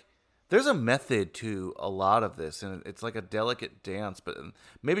 It's like there's a method to a lot of this, and it's like a delicate dance, but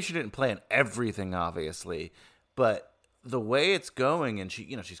maybe she didn't plan everything, obviously, but the way it's going, and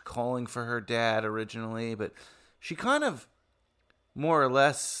she's calling for her dad originally, but she kind of more or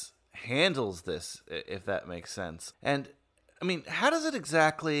less handles this, if that makes sense. And I mean, how does it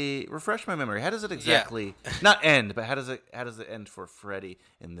exactly, refresh my memory, how does it exactly not end, but how does it end for Freddy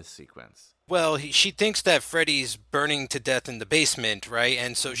in this sequence? Well, she thinks that Freddy's burning to death in the basement, right?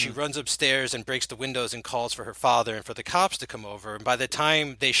 And so she runs upstairs and breaks the windows and calls for her father and for the cops to come over. And by the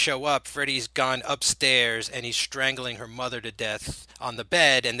time they show up, Freddy's gone upstairs and he's strangling her mother to death on the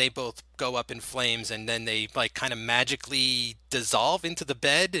bed, and they both go up in flames, and then they like kind of magically dissolve into the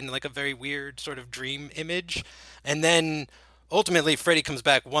bed in like a very weird sort of dream image. And then ultimately Freddy comes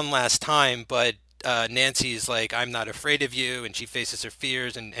back one last time, but Nancy's like, I'm not afraid of you, and she faces her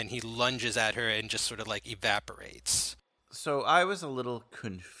fears, and he lunges at her and just sort of like evaporates. So I was a little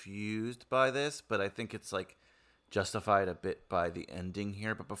confused by this, but I think it's like justified a bit by the ending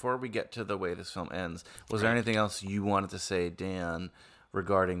here. But before we get to the way this film ends, was there anything else you wanted to say, Dan,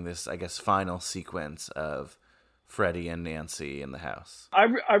 regarding this, I guess, final sequence of Freddy and Nancy in the house?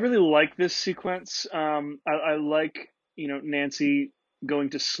 I really like this sequence. I like, Nancy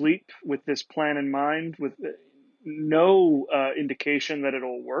going to sleep with this plan in mind, with no indication that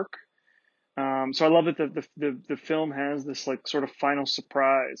it'll work. So I love that the film has this like sort of final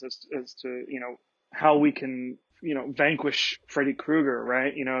surprise as to how we can vanquish Freddy Krueger,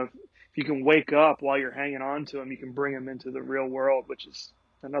 right? If you can wake up while you're hanging on to him, you can bring him into the real world, which is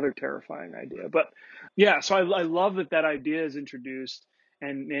another terrifying idea. But yeah, so I love that idea is introduced,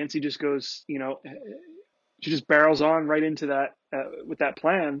 and Nancy just goes, she just barrels on right into that with that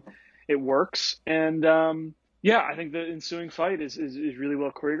plan. It works, and I think the ensuing fight is really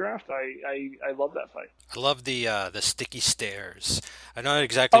well choreographed. I love that fight. I love the sticky stairs. I'm not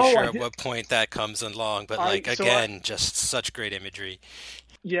exactly sure at what point that comes along, but just such great imagery.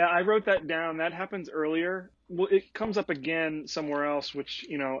 Yeah, I wrote that down. That happens earlier. Well, it comes up again somewhere else, which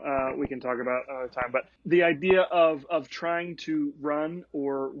we can talk about another time. But the idea of trying to run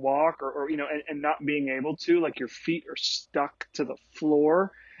or walk or and not being able to, like your feet are stuck to the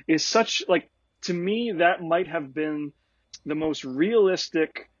floor, is such, like, to me that might have been the most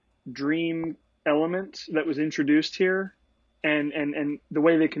realistic dream element that was introduced here, and the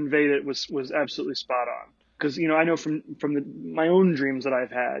way they conveyed it was absolutely spot on. Because I know from my own dreams that I've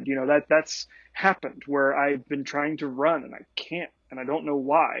had, that's happened where I've been trying to run and I can't, and I don't know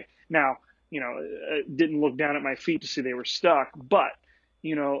why. Now, I didn't look down at my feet to see they were stuck, but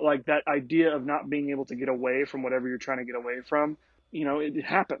like that idea of not being able to get away from whatever you're trying to get away from, it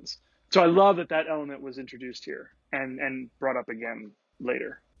happens. So I love that element was introduced here and brought up again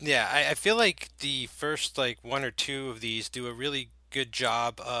later. Yeah, I feel like the first like one or two of these do a really good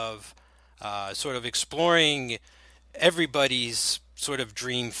job of sort of exploring everybody's sort of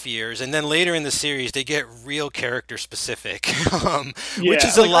dream fears, and then later in the series they get real character specific, which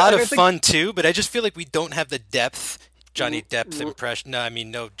is a lot of fun too. But I just feel like we don't have the depth, Johnny Depp impression. No, I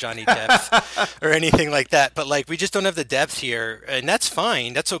mean no Johnny Depp or anything like that. But like we just don't have the depth here, and that's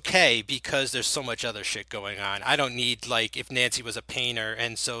fine. That's okay because there's so much other shit going on. I don't need like if Nancy was a painter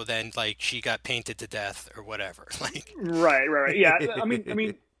and so then like she got painted to death or whatever. Like right. Yeah, I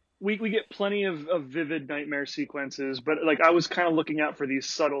mean. We get plenty of vivid nightmare sequences, but like I was kind of looking out for these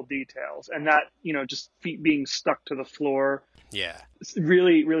subtle details, and that just feet being stuck to the floor,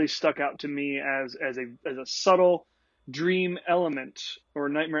 really stuck out to me as a subtle dream element or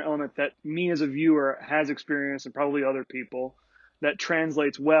nightmare element that me as a viewer has experienced, and probably other people. that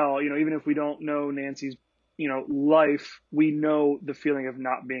translates well. Even if we don't know Nancy's, life, we know the feeling of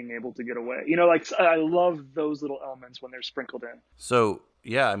not being able to get away. Like, I love those little elements when they're sprinkled in. So,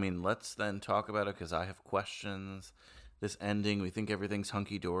 yeah, I mean, let's then talk about it because I have questions. This ending, we think everything's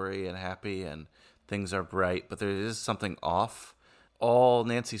hunky-dory and happy and things are bright, but there is something off. All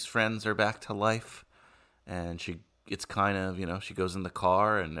Nancy's friends are back to life, and it's kind of, she goes in the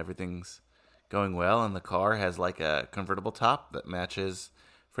car and everything's going well, and the car has like a convertible top that matches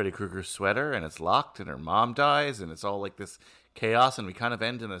Freddy Krueger's sweater, and it's locked, and her mom dies, and it's all like this chaos, and we kind of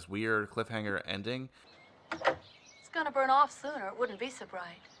end in this weird cliffhanger ending. It's gonna burn off sooner. It wouldn't be so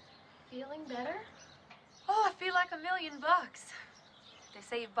bright. Feeling better? Oh, I feel like $1,000,000. They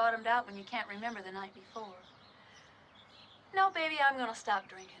say you've bottomed out when you can't remember the night before. No, baby, I'm gonna stop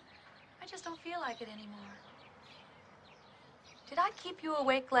drinking. I just don't feel like it anymore. Did I keep you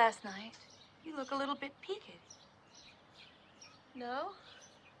awake last night? You look a little bit peaked. No.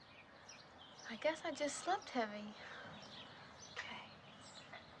 I guess I just slept heavy. Okay.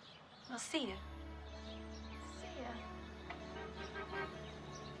 Well, see you. See ya.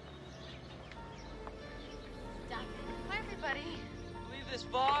 Hi, everybody. Believe this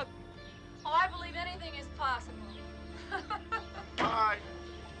fog? Oh, I believe anything is possible. Bye.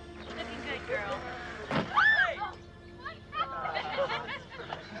 Looking good, girl.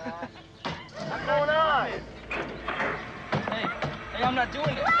 What's going on? Hey, I'm not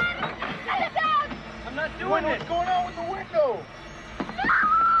doing this. I'm not doing this. What's going on with the window?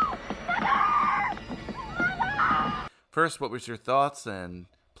 First, what was your thoughts? And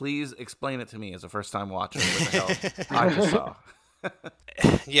please explain it to me as a first-time watcher. What the hell I just saw.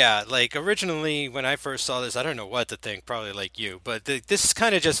 Yeah, like originally when I first saw this, I don't know what to think, probably like you, but this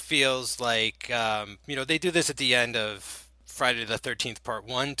kind of just feels like, they do this at the end of Friday the 13th Part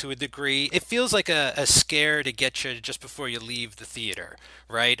 1 to a degree. It feels like a scare to get you just before you leave the theater,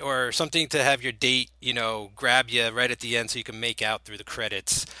 right? Or something to have your date, grab you right at the end so you can make out through the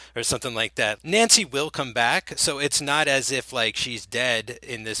credits or something like that. Nancy will come back, so it's not as if like she's dead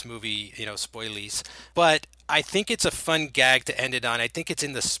in this movie, spoilies. But I think it's a fun gag to end it on. I think it's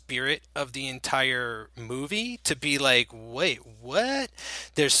in the spirit of the entire movie to be like, wait, what?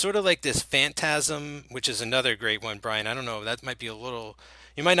 There's sort of like this phantasm, which is another great one, Brian. I don't know. That might be a little...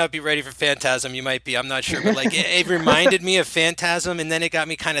 You might not be ready for Phantasm. You might be. I'm not sure. But like, it reminded me of Phantasm, and then it got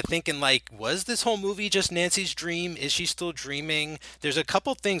me kind of thinking, like, was this whole movie just Nancy's dream? Is she still dreaming? There's a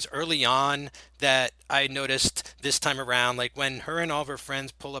couple things early on that I noticed this time around, like when her and all of her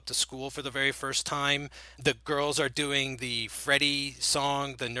friends pull up to school for the very first time, the girls are doing the Freddy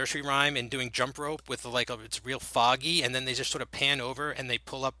song, the nursery rhyme, and doing jump rope with it's real foggy, and then they just sort of pan over and they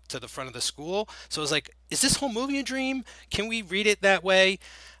pull up to the front of the school. So I was like, is this whole movie a dream? Can we read it that way?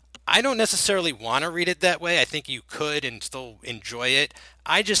 I don't necessarily want to read it that way. I think you could and still enjoy it.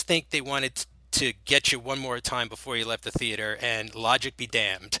 I just think they wanted to get you one more time before you left the theater, and logic be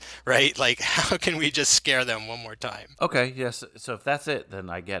damned, right? Like, how can we just scare them one more time? Okay, yes. So if that's it, then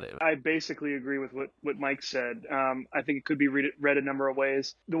I get it. I basically agree with what Mike said. I think it could be read a number of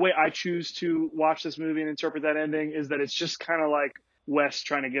ways. The way I choose to watch this movie and interpret that ending is that it's just kind of like Wes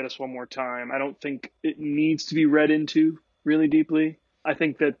trying to get us one more time. I don't think it needs to be read into really deeply. I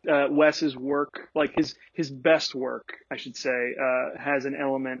think that Wes's work, like his best work, I should say, has an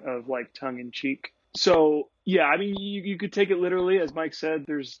element of like tongue in cheek. So yeah, I mean, you could take it literally, as Mike said.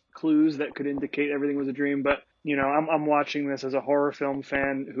 There's clues that could indicate everything was a dream, but I'm watching this as a horror film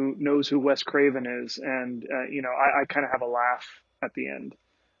fan who knows who Wes Craven is, and I kind of have a laugh at the end.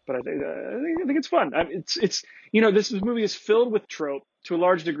 But I think it's fun. It's this movie is filled with trope. To a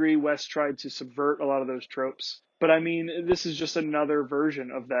large degree, Wes tried to subvert a lot of those tropes. But I mean, this is just another version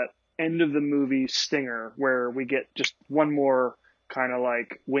of that end of the movie stinger where we get just one more kind of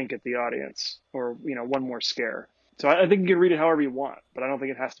like wink at the audience, or one more scare. So I think you can read it however you want, but I don't think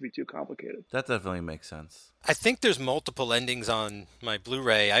it has to be too complicated. That definitely makes sense. I think there's multiple endings on my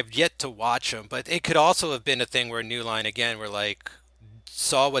Blu-ray. I've yet to watch them, but it could also have been a thing where New Line again were like,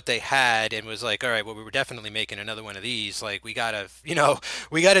 saw what they had and was like, all right, well, we were definitely making another one of these. Like, we gotta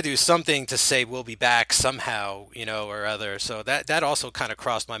do something to say we'll be back somehow, or other. So that also kind of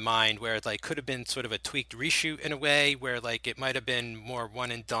crossed my mind, where it like could have been sort of a tweaked reshoot in a way, where like it might have been more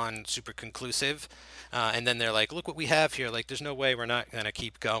one and done, super conclusive. And then they're like, look what we have here. Like, there's no way we're not gonna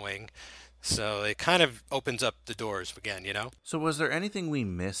keep going. So it kind of opens up the doors again, So was there anything we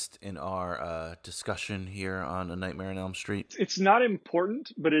missed in our discussion here on A Nightmare on Elm Street? It's not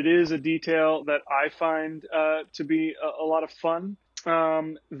important, but it is a detail that I find to be a lot of fun.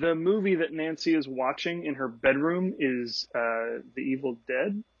 The movie that Nancy is watching in her bedroom is The Evil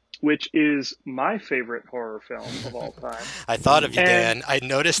Dead. which is my favorite horror film of all time. I thought of you, And- Dan. I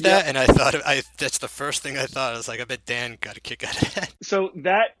noticed that, and I thought that's the first thing I thought. I was like, I bet Dan got a kick out of that. So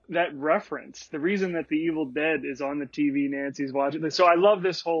that reference, the reason that The Evil Dead is on the TV Nancy's watching this. So I love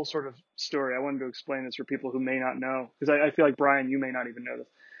this whole sort of story. I wanted to explain this for people who may not know, because I feel like, Brian, you may not even know this.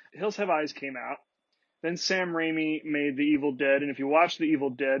 Hills Have Eyes came out. Then Sam Raimi made The Evil Dead, and if you watch The Evil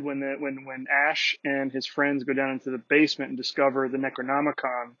Dead, when Ash and his friends go down into the basement and discover the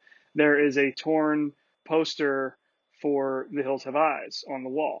Necronomicon, there is a torn poster for The Hills Have Eyes on the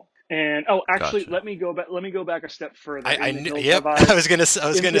wall. And actually, Gotcha. let me go back a step further. I In The knew. Hills Yep. Have Eyes- I was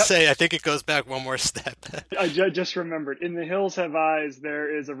gonna Yep. say. I think it goes back one more step. I just remembered. In The Hills Have Eyes,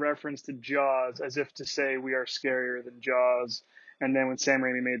 there is a reference to Jaws, as if to say we are scarier than Jaws. And then when Sam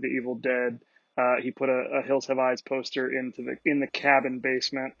Raimi made The Evil Dead, he put a Hills Have Eyes poster in the cabin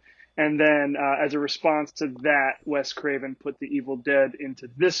basement. And then as a response to that, Wes Craven put The Evil Dead into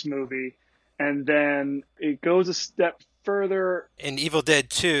this movie. And then it goes a step further. In Evil Dead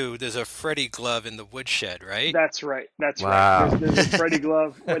 2, there's a Freddy glove in the woodshed, right? That's right. Wow. There's a Freddy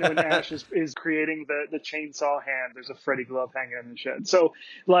glove when Ash is creating the chainsaw hand. There's a Freddy glove hanging in the shed. So,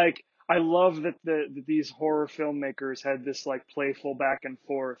 like, I love that these horror filmmakers had this like playful back and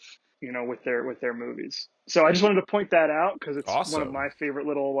forth, with their movies. So I just wanted to point that out because it's one Awesome. of my favorite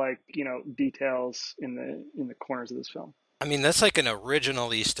little details in the corners of this film. I mean, that's like an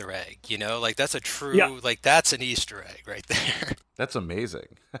original Easter egg, Like that's a true, Yeah. like that's an Easter egg right there. That's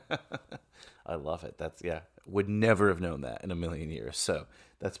amazing. I love it. Would never have known that in a million years. So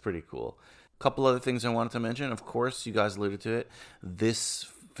that's pretty cool. A couple other things I wanted to mention. Of course, you guys alluded to it. This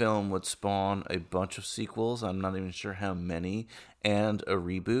film would spawn a bunch of sequels. I'm not even sure how many, and a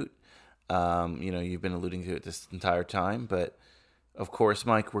reboot. You've been alluding to it this entire time, but of course,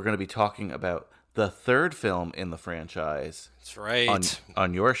 Mike, we're going to be talking about the third film in the franchise That's right.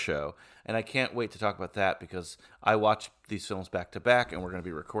 on your show. And I can't wait to talk about that because I watch these films back to back and we're going to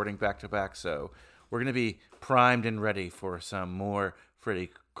be recording back to back. So we're going to be primed and ready for some more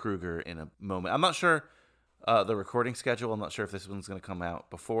Freddy Krueger in a moment. I'm not sure the recording schedule. I'm not sure if this one's going to come out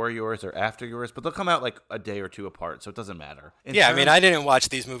before yours or after yours, but they'll come out like a day or two apart. So it doesn't matter. Yeah, I mean, I didn't watch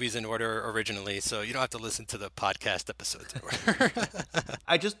these movies in order originally, so you don't have to listen to the podcast episodes in order.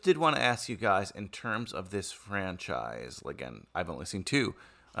 I just did want to ask you guys, in terms of this franchise, again, I've only seen two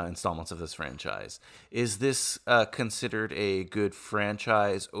installments of this franchise. Is this considered a good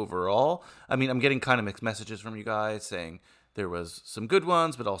franchise overall? I mean, I'm getting kind of mixed messages from you guys saying there was some good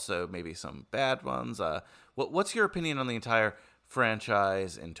ones, but also maybe some bad ones. What's your opinion on the entire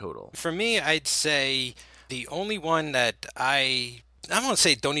franchise in total? For me, I'd say the only one that I won't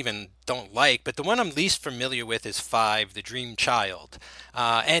say don't like, but the one I'm least familiar with is 5, The Dream Child.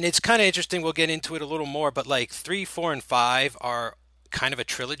 And it's kind of interesting. We'll get into it a little more, but like 3, 4, and 5 are kind of a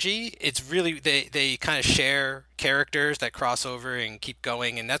trilogy. It's really, they kind of share characters that cross over and keep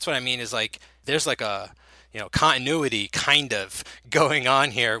going. And that's what I mean is like, there's like a, continuity kind of going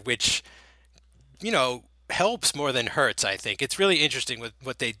on here, which, helps more than hurts, I think. It's really interesting with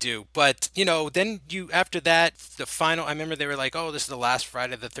what they do. But, then after that, the final, I remember they were like, oh, this is the last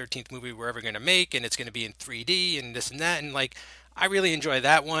Friday the 13th movie we're ever going to make, and it's going to be in 3D and this and that. And like, I really enjoy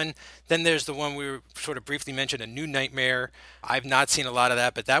that one. Then there's the one we were sort of briefly mentioned, A New Nightmare. I've not seen a lot of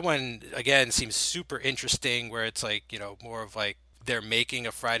that, but that one, again, seems super interesting where it's like, more of like, they're making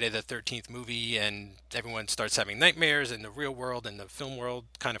a Friday the 13th movie and everyone starts having nightmares in the real world and the film world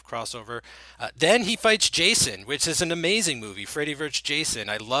kind of crossover. Then he fights Jason, which is an amazing movie, Freddy vs. Jason.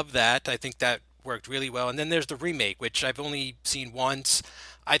 I love that. I think that worked really well. And then there's the remake, which I've only seen once.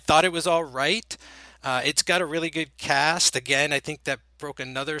 I thought it was all right. It's got a really good cast. Again, I think that broke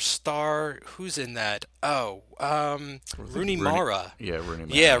another star. Who's in that? Rooney Mara. Yeah, Rooney Mara.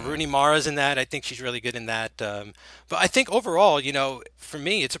 Yeah, Rooney Mara's in that. I think she's really good in that. But I think overall, for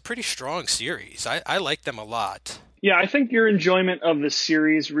me, it's a pretty strong series. I like them a lot. Yeah, I think your enjoyment of the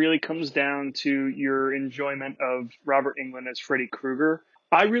series really comes down to your enjoyment of Robert Englund as Freddy Krueger.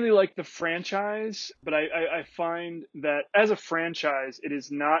 I really like the franchise, but I find that as a franchise, it is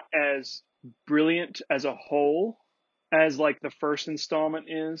not as brilliant as a whole as like the first installment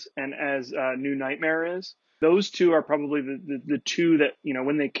is and as New Nightmare is. Those two are probably the two that,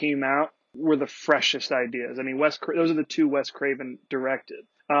 when they came out were the freshest ideas. I mean, those are the two Wes Craven directed.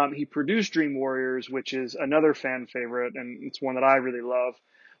 He produced Dream Warriors, which is another fan favorite, and it's one that I really love.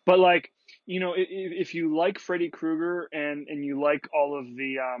 But like, if you like Freddy Krueger and you like all of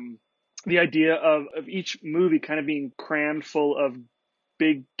the idea of each movie kind of being crammed full of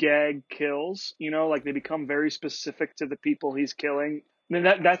big gag kills, like they become very specific to the people he's killing, then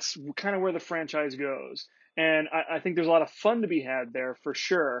that's kind of where the franchise goes. And I think there's a lot of fun to be had there for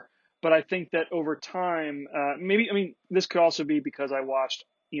sure. But I think that over time, this could also be because I watched,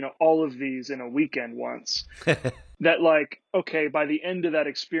 all of these in a weekend once. That like, okay, by the end of that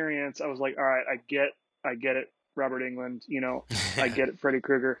experience, I was like, all right, I get it, Robert Englund, I get it, Freddy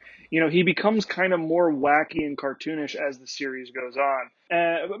Krueger. He becomes kind of more wacky and cartoonish as the series goes on.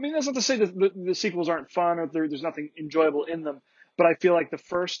 That's not to say that the sequels aren't fun or there's nothing enjoyable in them. But I feel like the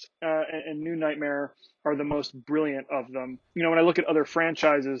first and New Nightmare are the most brilliant of them. When I look at other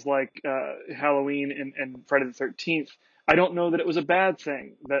franchises like Halloween and Friday the 13th, I don't know that it was a bad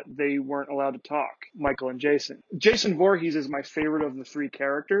thing that they weren't allowed to talk, Michael and Jason. Jason Voorhees is my favorite of the three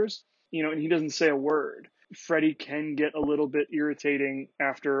characters, and he doesn't say a word. Freddy can get a little bit irritating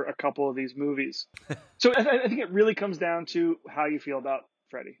after a couple of these movies. So I think it really comes down to how you feel about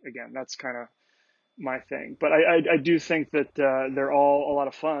Freddy. Again, that's kind of my thing. But I do think that they're all a lot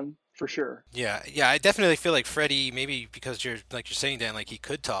of fun. For sure. Yeah, I definitely feel like Freddy, maybe because you're saying, Dan, like he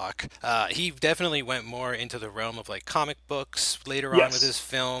could talk. He definitely went more into the realm of like comic books later on with his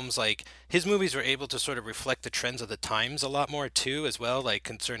films. Like his movies were able to sort of reflect the trends of the times a lot more too, as well, like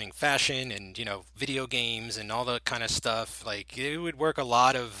concerning fashion and video games and all that kind of stuff. Like it would work a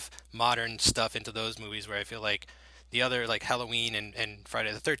lot of modern stuff into those movies, where I feel like the other, like Halloween and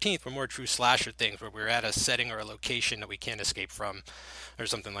Friday the 13th, were more true slasher things where we're at a setting or a location that we can't escape from or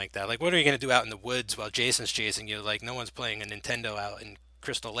something like that. Like, what are you going to do out in the woods while Jason's chasing you? Like, no one's playing a Nintendo out in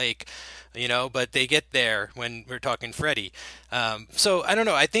Crystal Lake, but they get there when we're talking Freddy. So I don't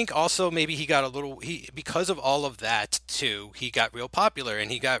know. I think also maybe he got because of all of that too, he got real popular and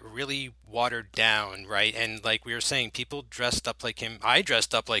he got really watered down, right? And like we were saying, people dressed up like him. I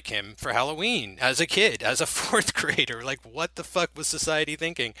dressed up like him for Halloween as a kid, as a fourth grader. Like, what the fuck was society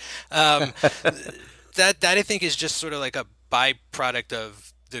thinking? That I think is just sort of like a byproduct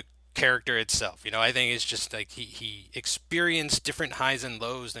of the character itself. I think it's just like he experienced different highs and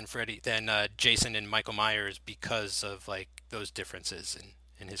lows than Jason and Michael Myers because of like those differences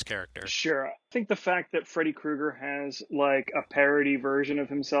in his character. Sure. I think the fact that Freddy Krueger has like a parody version of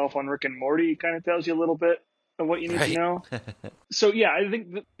himself on Rick and Morty kind of tells you a little bit of what you need to know. So yeah, I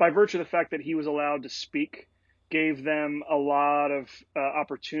think that by virtue of the fact that he was allowed to speak, gave them a lot of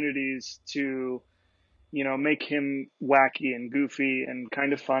opportunities to make him wacky and goofy and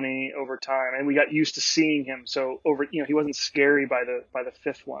kind of funny over time. And we got used to seeing him. So he wasn't scary by the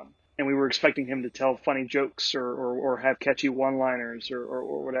fifth one. And we were expecting him to tell funny jokes or have catchy one-liners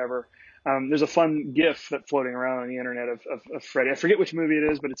or whatever. There's a fun GIF that's floating around on the internet of Freddy. I forget which movie it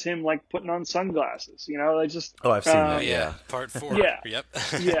is, but it's him like putting on sunglasses. I've seen that. Yeah. Part 4. Yeah. Yep.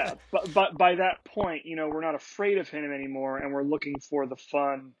 Yeah. But by that point, we're not afraid of him anymore, and we're looking for the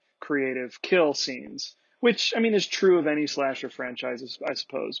fun, creative kill scenes. Which, is true of any slasher franchises, I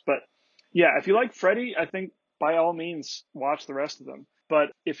suppose. But yeah, if you like Freddy, I think by all means, watch the rest of them. But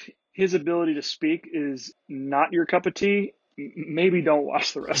if his ability to speak is not your cup of tea, maybe don't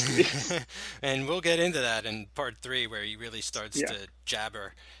watch the rest of these. And we'll get into that in part 3, where he really starts to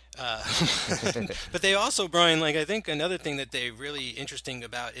jabber. But they also, Brian, I think another thing that they're really interesting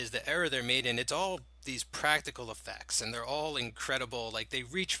about is the era they're made in. It's all these practical effects, and they're all incredible. Like, they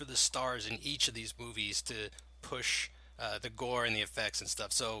reach for the stars in each of these movies to push the gore and the effects and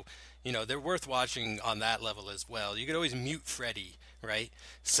stuff. So, they're worth watching on that level as well. You could always mute Freddy, right?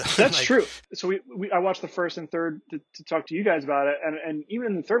 So that's true. So I watched the first and third to talk to you guys about it, and even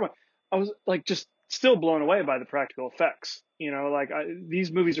in the third one, I was just still blown away by the practical effects.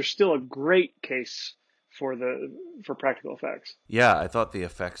 These movies are still a great case for practical effects. Yeah, I thought the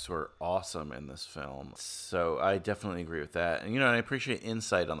effects were awesome in this film. So I definitely agree with that. And, I appreciate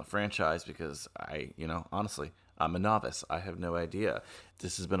insight on the franchise because honestly, I'm a novice. I have no idea.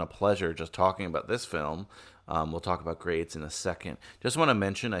 This has been a pleasure just talking about this film. We'll talk about grades in a second. Just want to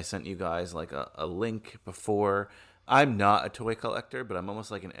mention, I sent you guys a link before. I'm not a toy collector, but I'm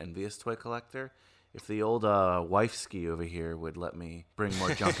almost like an envious toy collector. If the old wifeski over here would let me bring more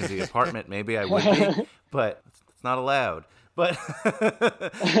junk into the apartment, maybe I would be, but it's not allowed. But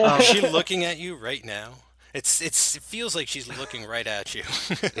is she looking at you right now? It feels like she's looking right at you.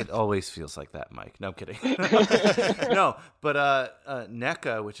 It always feels like that, Mike. No, I'm kidding. No, but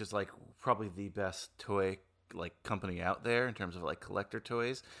NECA, which is probably the best toy company out there in terms of collector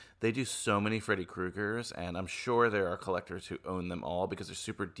toys, they do so many Freddy Kruegers, and I'm sure there are collectors who own them all because they're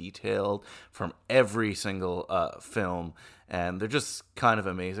super detailed from every single film, and they're just kind of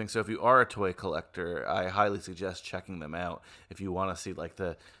amazing. So if you are a toy collector, I highly suggest checking them out if you want to see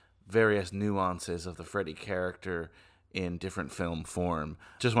the various nuances of the Freddy character in different film form.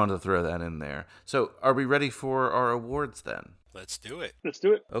 Just wanted to throw that in there. So are we ready for our awards then? Let's do it. Let's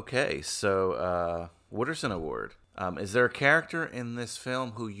do it. Okay, so Wooderson Award. Is there a character in this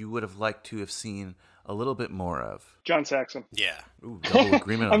film who you would have liked to have seen a little bit more of? John Saxon. Yeah. Ooh, double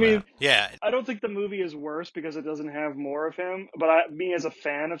agreement on I mean, that. Yeah. I don't think the movie is worse because it doesn't have more of him, but me as a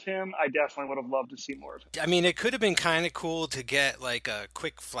fan of him, I definitely would have loved to see more of him. I mean, it could have been kind of cool to get like a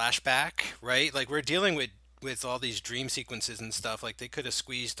quick flashback, right? Like we're dealing with all these dream sequences and stuff. Like they could have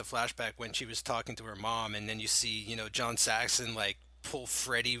squeezed the flashback when she was talking to her mom, and then you see, John Saxon like pull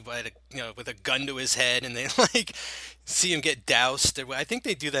Freddy with a gun to his head, and they like see him get doused. I think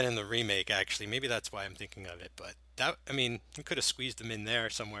they do that in the remake, actually. Maybe that's why I'm thinking of it. But we could have squeezed him in there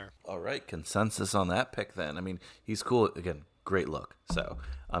somewhere. All right, consensus on that pick then. I mean, he's cool. Again, great look. So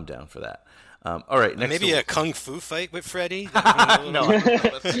I'm down for that. All right, next. Maybe a kung fu fight with Freddy. No,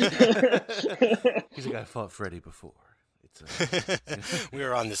 he's a guy who fought Freddy before. We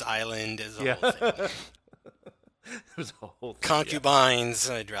were on this island as a whole thing. There's a whole thing, concubines.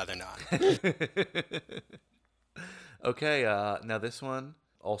 Yeah. I'd rather not. Okay, now this one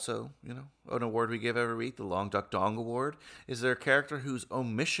also, an award we give every week, the Long Duck Dong Award. Is there a character whose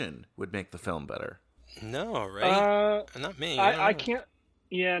omission would make the film better? No, right? Not me. I can't.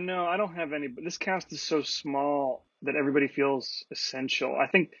 Yeah, no, I don't have any. But this cast is so small that everybody feels essential. I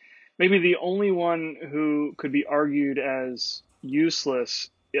think maybe the only one who could be argued as useless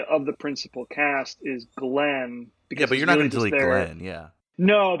of the principal cast is Glenn. Yeah, but you're not going to delete Glenn, yeah.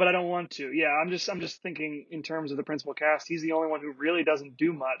 No, but I don't want to. Yeah, I'm just thinking in terms of the principal cast. He's the only one who really doesn't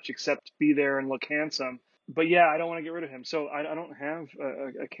do much except be there and look handsome. But yeah, I don't want to get rid of him. So I don't have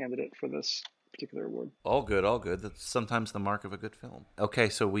a candidate for this particular award. All good. That's sometimes the mark of a good film. Okay,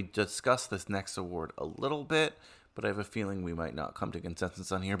 so we discussed this next award a little bit, but I have a feeling we might not come to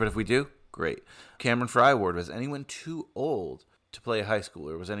consensus on here. But if we do, great. Cameron Fry Award. Was anyone too old to play a high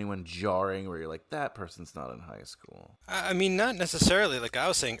schooler? Was anyone jarring where you're like, that person's not in high school? I mean, not necessarily. Like I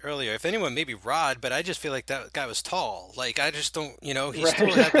was saying earlier, if anyone, maybe Rod, but I just feel like that guy was tall. Like I just don't, he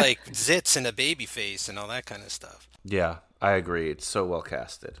still had like zits and a baby face and all that kind of stuff. Yeah, I agree. It's so well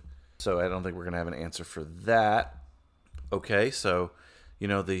casted. So I don't think we're going to have an answer for that. Okay, so, I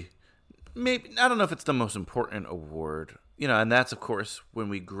don't know if it's the most important award, and that's, of course, when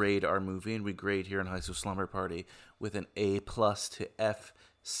we grade our movie, and we grade here in High School Slumber Party with an A+ to F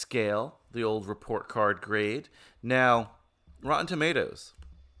scale, the old report card grade. Now, Rotten Tomatoes,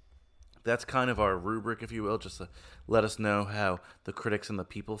 that's kind of our rubric, if you will, just to let us know how the critics and the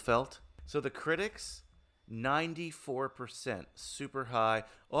people felt. So the critics, 94%, super high.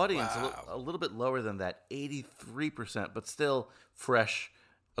 Audience, wow. a little bit lower than that, 83%, but still fresh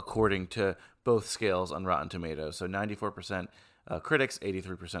according to both scales on Rotten Tomatoes. So 94% critics,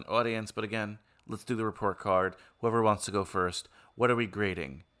 83% audience. But again, let's do the report card. Whoever wants to go first, what are we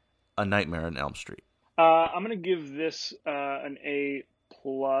grading A Nightmare on Elm Street? I'm going to give this an A+,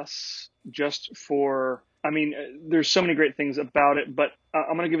 just for... there's so many great things about it, but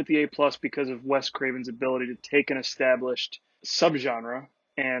I'm going to give it the A+ because of Wes Craven's ability to take an established subgenre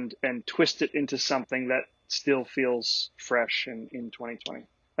and twist it into something that still feels fresh in 2020.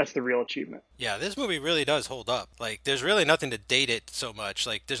 That's the real achievement. Yeah, this movie really does hold up. Like, there's really nothing to date it so much.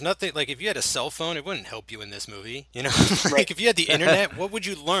 Like, there's nothing, like, if you had a cell phone, it wouldn't help you in this movie, Like, right. if you had the internet, what would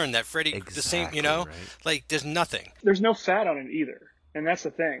you learn that Freddy, Exactly, the same, right. Like, there's nothing. There's no fat on it either. And that's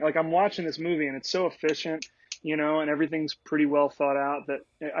the thing. Like, I'm watching this movie, and it's so efficient, and everything's pretty well thought out that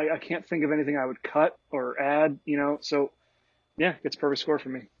I can't think of anything I would cut or add, So, yeah, it's a perfect score for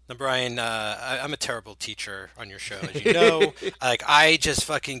me. Now, Brian, I'm a terrible teacher on your show, as you know. Like, I just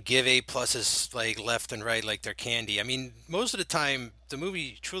fucking give A+, like, left and right like they're candy. I mean, most of the time, the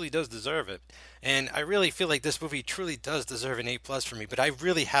movie truly does deserve it. And I really feel like this movie truly does deserve an A+ for me. But I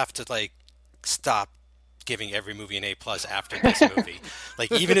really have to, like, stop giving every movie an A+ after this movie.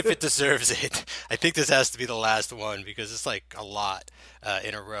 Like, even if it deserves it, I think this has to be the last one because it's, like, a lot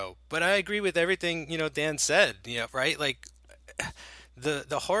in a row. But I agree with everything, Dan said, right? Like...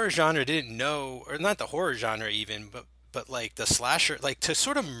 The horror genre didn't know, or not the horror genre even, but like the slasher, like to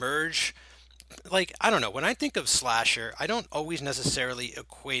sort of merge, like, I don't know, when I think of slasher, I don't always necessarily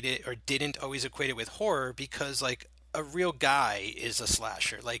equate it, or didn't always equate it with horror, because like a real guy is a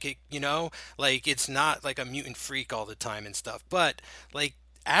slasher, like it, like it's not like a mutant freak all the time and stuff. But like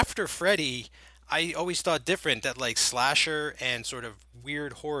after Freddy, I always thought different, that like slasher and sort of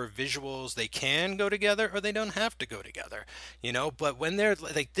weird horror visuals, they can go together or they don't have to go together, but when they're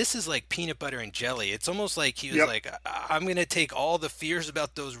like, this is like peanut butter and jelly. It's almost like he was like, I'm going to take all the fears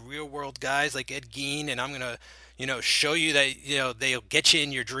about those real world guys like Ed Gein, and I'm going to, show you that, they'll get you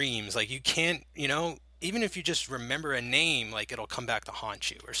in your dreams. Like you can't, even if you just remember a name, like it'll come back to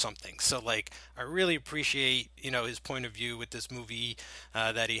haunt you or something. So like I really appreciate, his point of view with this movie,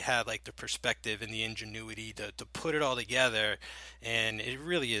 that he had like the perspective and the ingenuity to put it all together, and it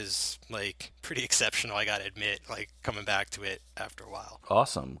really is like pretty exceptional, I gotta admit, like coming back to it after a while.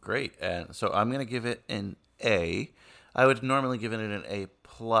 Awesome, great. And so I'm gonna give it an A. I would normally give it an A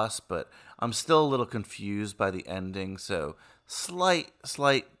plus, but I'm still a little confused by the ending. So slight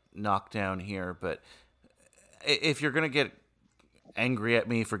knockdown here. But if you're gonna get angry at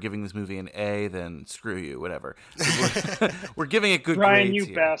me for giving this movie an A, then screw you. Whatever. We're giving it good Ryan, grades you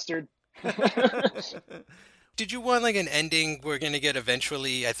here. bastard. Did you want like an ending we're going to get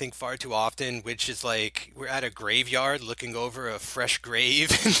eventually, I think far too often, which is like we're at a graveyard looking over a fresh grave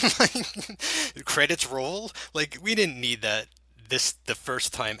and like credits roll? Like we didn't need that the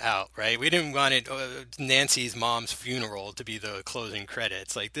first time out, right? We didn't want it Nancy's mom's funeral to be the closing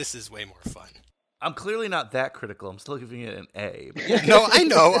credits. Like this is way more fun. I'm clearly not that critical. I'm still giving it an A. But yeah. No, I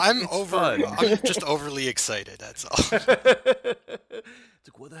know. fun. I'm just overly excited, that's all. It's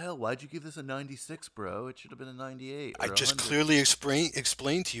like, what the hell? Why'd you give this a 96, bro? It should have been a 98. I or just 100. clearly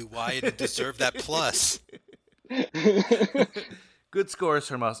explained to you why it deserved that plus. Good scores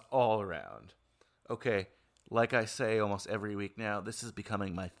from us all around. Okay, like I say almost every week now, this is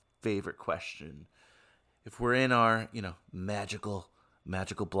becoming my favorite question. If we're in our, magical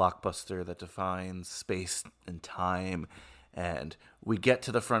blockbuster that defines space and time, and we get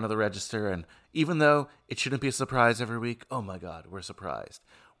to the front of the register, and even though it shouldn't be a surprise every week, oh my God, we're surprised.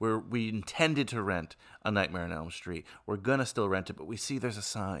 We intended to rent A Nightmare on Elm Street. We're gonna still rent it, but we see there's a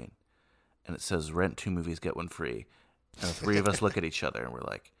sign, and it says rent 2 movies, get 1 free. And the 3 of us look at each other, and we're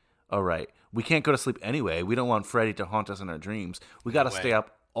like, all right, we can't go to sleep anyway. We don't want Freddy to haunt us in our dreams. We got to stay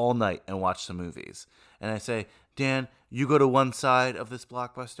up all night and watch some movies. And I say, Dan, you go to one side of this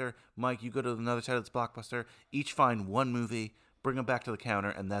blockbuster. Mike, you go to another side of this blockbuster. Each find 1 movie, bring them back to the counter,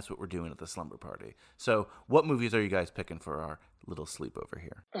 and that's what we're doing at the slumber party. So what movies are you guys picking for our little sleepover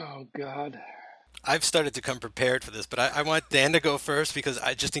here? Oh, God. I've started to come prepared for this, but I want Dan to go first because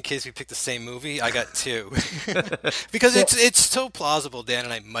just in case we pick the same movie, I got 2. Because it's so plausible, Dan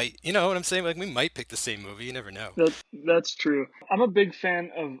and I might, you know what I'm saying? Like we might pick the same movie. You never know. That's true. I'm a big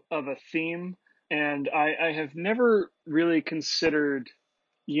fan of a theme, and I have never really considered,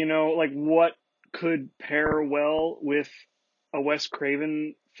 like what could pair well with a Wes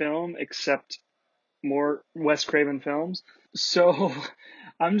Craven film except more Wes Craven films. So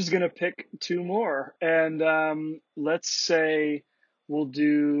I'm just going to pick 2 more. And let's say we'll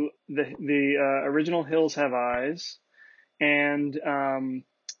do the original Hills Have Eyes and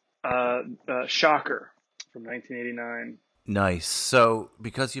Shocker from 1989. Nice. So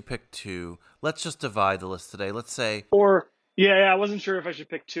because you picked 2, let's just divide the list today. Let's say... Yeah, I wasn't sure if I should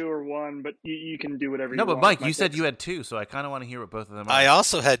pick 2 or 1, but you can do whatever you want. No, but Mike, you said you had 2, so I kind of want to hear what both of them are. I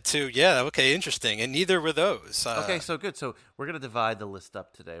also had 2. Yeah, okay, interesting. And neither were those. Okay, so good. So we're going to divide the list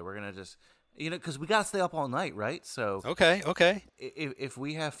up today. We're going to just, because we got to stay up all night, right? So Okay. if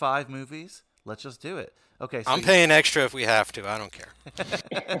we have 5 movies, let's just do it. Okay. So I'm paying extra if we have to. I don't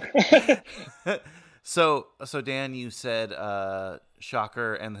care. So Dan, you said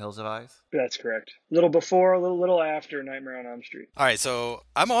Shocker and The Hills of Eyes? That's correct. A little before, a little after Nightmare on Elm Street. All right, so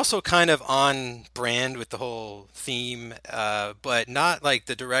I'm also kind of on brand with the whole theme, but not like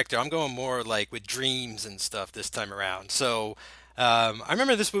the director. I'm going more like with dreams and stuff this time around. So I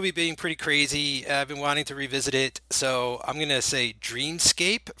remember this movie being pretty crazy. I've been wanting to revisit it. So I'm going to say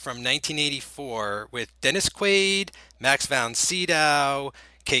Dreamscape from 1984 with Dennis Quaid, Max von Sydow,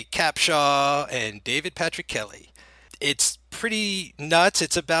 Kate Capshaw, and David Patrick Kelly. It's pretty nuts.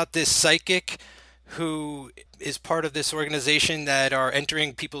 It's about this psychic who is part of this organization that are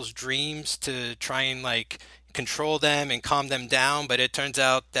entering people's dreams to try and like control them and calm them down. But it turns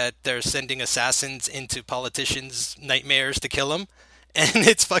out that they're sending assassins into politicians' nightmares to kill them. And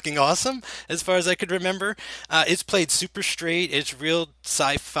it's fucking awesome, as far as I could remember. It's played super straight. It's real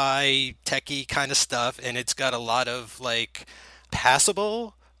sci-fi, techie kind of stuff. And it's got a lot of like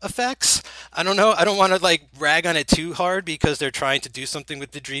passable effects. I don't know. I don't want to like rag on it too hard because they're trying to do something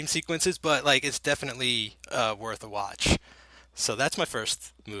with the dream sequences, but like it's definitely worth a watch. So that's my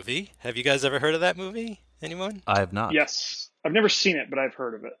first movie. Have you guys ever heard of that movie? Anyone? I have not. Yes. I've never seen it, but I've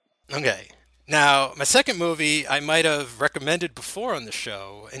heard of it. Okay. Now, my second movie I might have recommended before on the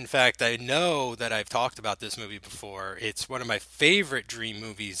show. In fact, I know that I've talked about this movie before. It's one of my favorite dream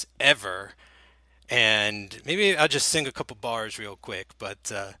movies ever. And maybe I'll just sing a couple bars real quick,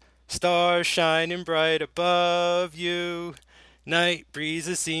 but stars shining bright above you, night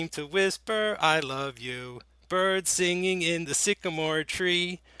breezes seem to whisper, I love you, birds singing in the sycamore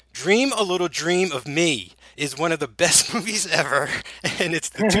tree, Dream a Little Dream of Me is one of the best movies ever, and it's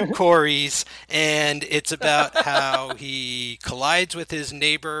the two Coreys, and it's about how he collides with his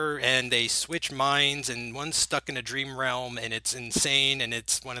neighbor, and they switch minds, and one's stuck in a dream realm, and it's insane, and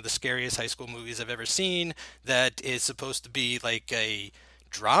it's one of the scariest high school movies I've ever seen that is supposed to be like a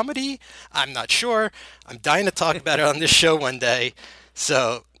dramedy. I'm not sure. I'm dying to talk about it on this show one day,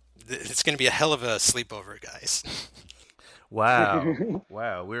 so it's going to be a hell of a sleepover, guys. Wow.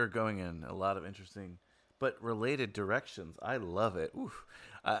 Wow. We're going in a lot of interesting but related directions. I love it. Oof.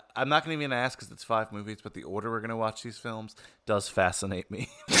 I'm not going to even ask because it's 5 movies, but the order we're going to watch these films does fascinate me.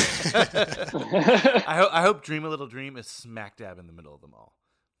 I hope Dream a Little Dream is smack dab in the middle of them all.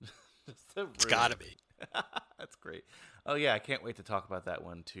 It's got to be. That's great. Oh, yeah, I can't wait to talk about that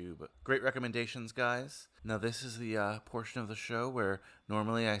one, too. But great recommendations, guys. Now, this is the portion of the show where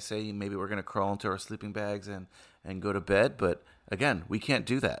normally I say maybe we're going to crawl into our sleeping bags and go to bed. But, again, we can't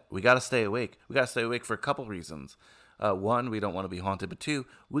do that. We got to stay awake. We got to stay awake for a couple reasons. One, we don't want to be haunted. But 2,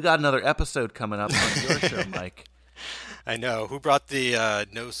 we got another episode coming up on your show, Mike. I know. Who brought the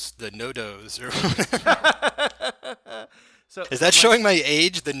no-dos? Or whatever? So, is that showing my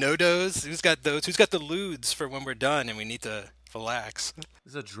age, the no-dos? Who's got those? Who's got the lewds for when we're done and we need to relax?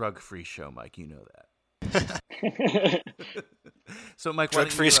 This is a drug-free show, Mike. You know that. So, Mike,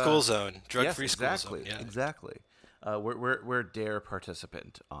 drug-free school zone. Drug-free school zone. Yeah. Exactly. We're a dare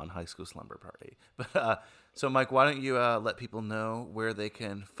participant on High School Slumber Party. But so, Mike, why don't you let people know where they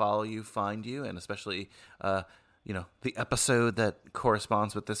can follow you, find you, and especially the episode that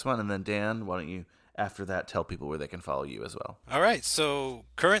corresponds with this one. And then, Dan, why don't you after that tell people where they can follow you as well? All right. So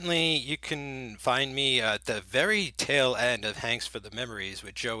currently you can find me at the very tail end of Hanks for the Memories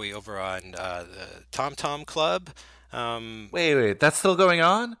with Joey over on the Tom Tom Club. Wait, that's still going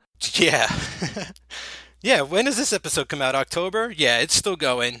on? Yeah. Yeah, when does this episode come out? October? Yeah, it's still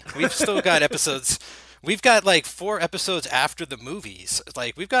going. We've still got episodes. We've got like 4 episodes after the movies.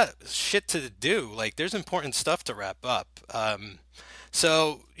 Like, we've got shit to do. Like, there's important stuff to wrap up.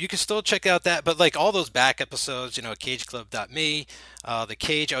 So you can still check out that, but like all those back episodes, cageclub.me, The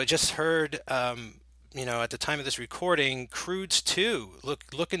Cage. I just heard, at the time of this recording, Croods 2,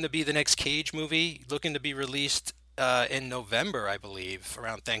 looking to be the next Cage movie, looking to be released in November, I believe,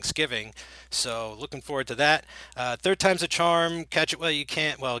 around Thanksgiving. So looking forward to that. Third Time's a Charm, catch it while you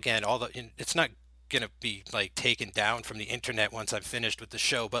can. Well, again, it's not going to be like taken down from the internet once I'm finished with the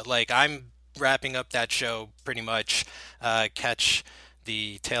show, but like I'm wrapping up that show pretty much. Catch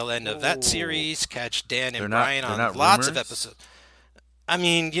the tail end of that series. Catch Dan and Brian on lots of episodes. I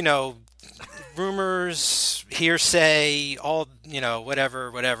mean, rumors, hearsay, all,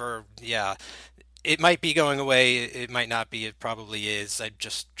 whatever. Yeah. It might be going away. It might not be. It probably is. I'm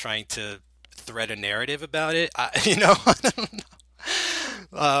just trying to thread a narrative about it. I don't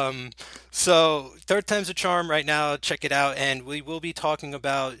know. So Third Time's a Charm right now. Check it out. And we will be talking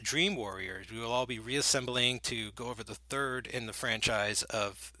about Dream Warriors. We will all be reassembling to go over the third in the franchise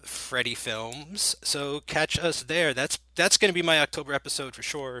of Freddy films. So catch us there. That's going to be my October episode for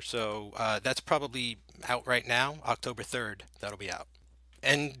sure. So that's probably out right now, October 3rd. That'll be out.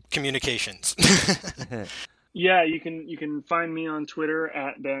 And communications. Yeah, you can find me on Twitter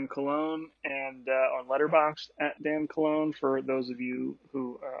at Dan Colon and on Letterboxd at Dan Colon for those of you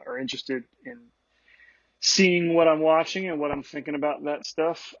who are interested in seeing what I'm watching and what I'm thinking about that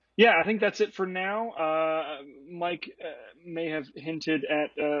stuff. Yeah, I think that's it for now. Mike may have hinted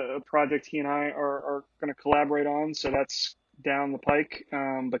at a project he and I are going to collaborate on, so that's down the pike.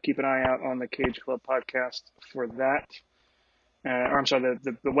 But keep an eye out on the Cage Club podcast for that.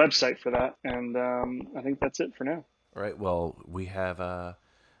 The website for that, and I think that's it for now. All right. Well, we have to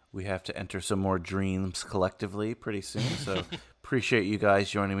enter some more dreams collectively pretty soon. So appreciate you guys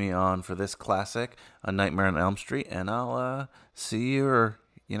joining me on for this classic, A Nightmare on Elm Street, and I'll see you or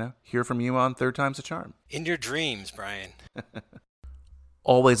hear from you on Third Time's a Charm. In your dreams, Brian.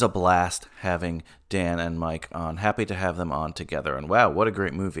 Always a blast having Dan and Mike on. Happy to have them on together. And wow, what a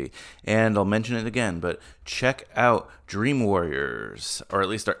great movie. And I'll mention it again, but check out Dream Warriors, or at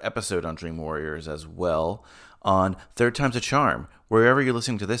least our episode on Dream Warriors as well, on Third Time's a Charm, wherever you're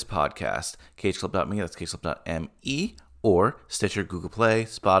listening to this podcast. CageClub.me, that's CageClub.me, or Stitcher, Google Play,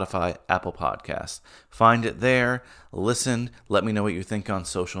 Spotify, Apple Podcasts. Find it there, listen, let me know what you think on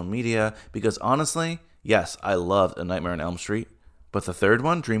social media, because honestly, yes, I loved A Nightmare on Elm Street, but the third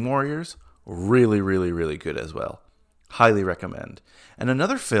one, Dream Warriors, really, really, really good as well. Highly recommend. And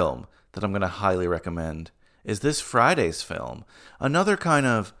another film that I'm going to highly recommend is this Friday's film. Another kind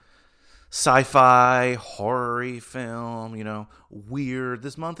of sci-fi, horror film, weird.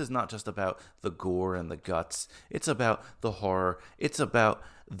 This month is not just about the gore and the guts. It's about the horror. It's about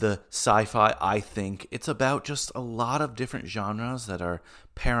the sci-fi, I think. It's about just a lot of different genres that are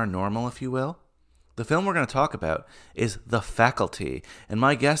paranormal, if you will. The film we're going to talk about is The Faculty, and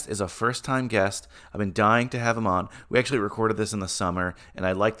my guest is a first-time guest. I've been dying to have him on. We actually recorded this in the summer, and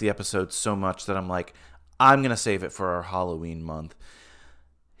I liked the episode so much that I'm like, I'm going to save it for our Halloween month.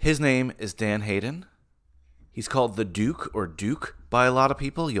 His name is Dan Hayden. He's called the Duke or Duke by a lot of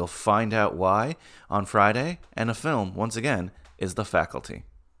people. You'll find out why on Friday. And the film, once again, is The Faculty.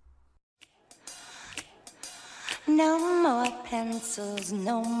 No more pencils,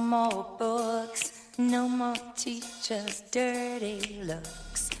 no more books, no more teachers' dirty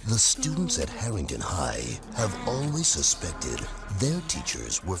looks. The students at Harrington High have always suspected their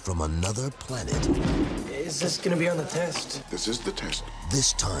teachers were from another planet. Is this gonna be on the test? This is the test.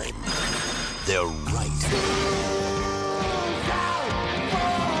 This time, they're right.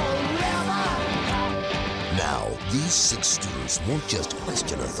 Now, these 6 students won't just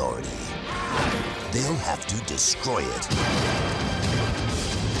question authority. They'll have to destroy it.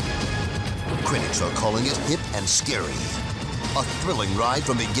 Critics are calling it hip and scary. A thrilling ride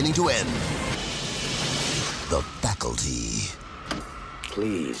from beginning to end. The Faculty.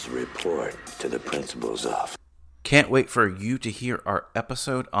 Please report to the principal's office. Can't wait for you to hear our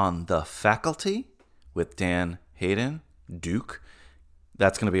episode on The Faculty with Dan Hayden, Duke.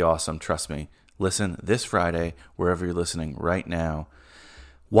 That's going to be awesome, trust me. Listen this Friday, wherever you're listening right now.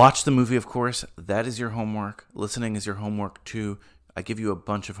 Watch the movie, of course. That is your homework. Listening is your homework, too. I give you a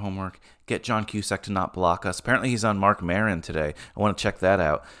bunch of homework. Get John Cusack to not block us. Apparently, he's on Marc Maron today. I want to check that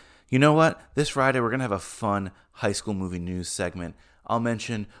out. You know what? This Friday, we're going to have a fun high school movie news segment. I'll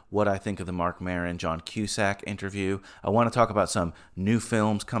mention what I think of the Marc Maron, John Cusack interview. I want to talk about some new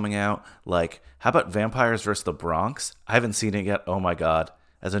films coming out, like, how about Vampires vs. the Bronx? I haven't seen it yet. Oh, my God.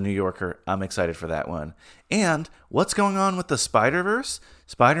 As a New Yorker, I'm excited for that one. And what's going on with the Spider-Verse?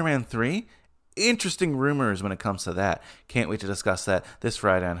 Spider-Man 3? Interesting rumors when it comes to that. Can't wait to discuss that this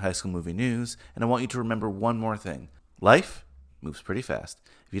Friday on High School Movie News. And I want you to remember one more thing. Life moves pretty fast.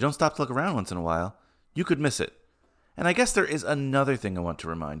 If you don't stop to look around once in a while, you could miss it. And I guess there is another thing I want to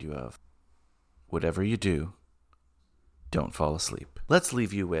remind you of. Whatever you do, don't fall asleep. Let's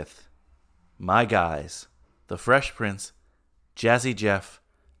leave you with my guys, The Fresh Prince, Jazzy Jeff,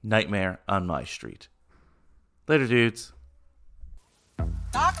 Nightmare on My Street. Later, dudes.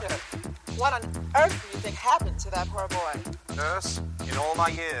 Doctor, what on earth do you think happened to that poor boy? Nurse, in all my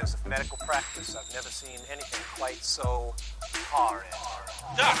years of medical practice, I've never seen anything quite so horrid.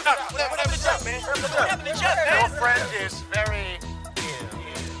 Doc, what happened to Jeff, man? What happened to Jeff, man? Your friend is very ill.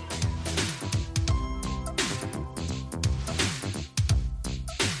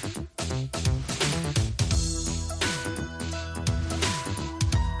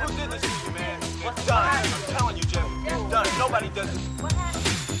 Who did this to you, man? What's done? I'm telling you, Jeff. You've done it. Nobody does it. What happened?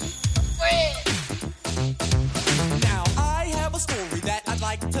 Now I have a story that I'd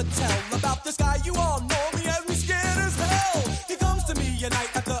like to tell about this guy you all know me as me scared as hell. He comes to me at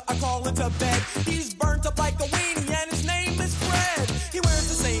night after I crawl into bed. He's burnt up like a weenie and his name is Fred. He wears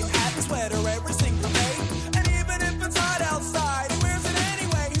the same hat and sweater every single day. And even if it's hot outside, he wears it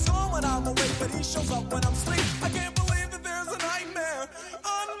anyway. He's gone when I'm awake, but he shows up when I'm asleep. I can't believe that there's a nightmare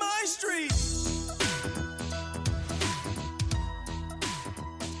on my street.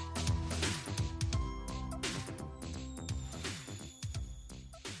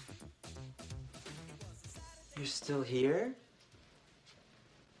 You're still here?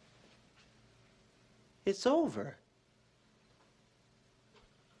 It's over.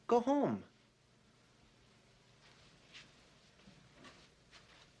 Go home.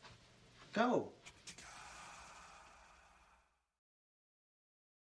 Go.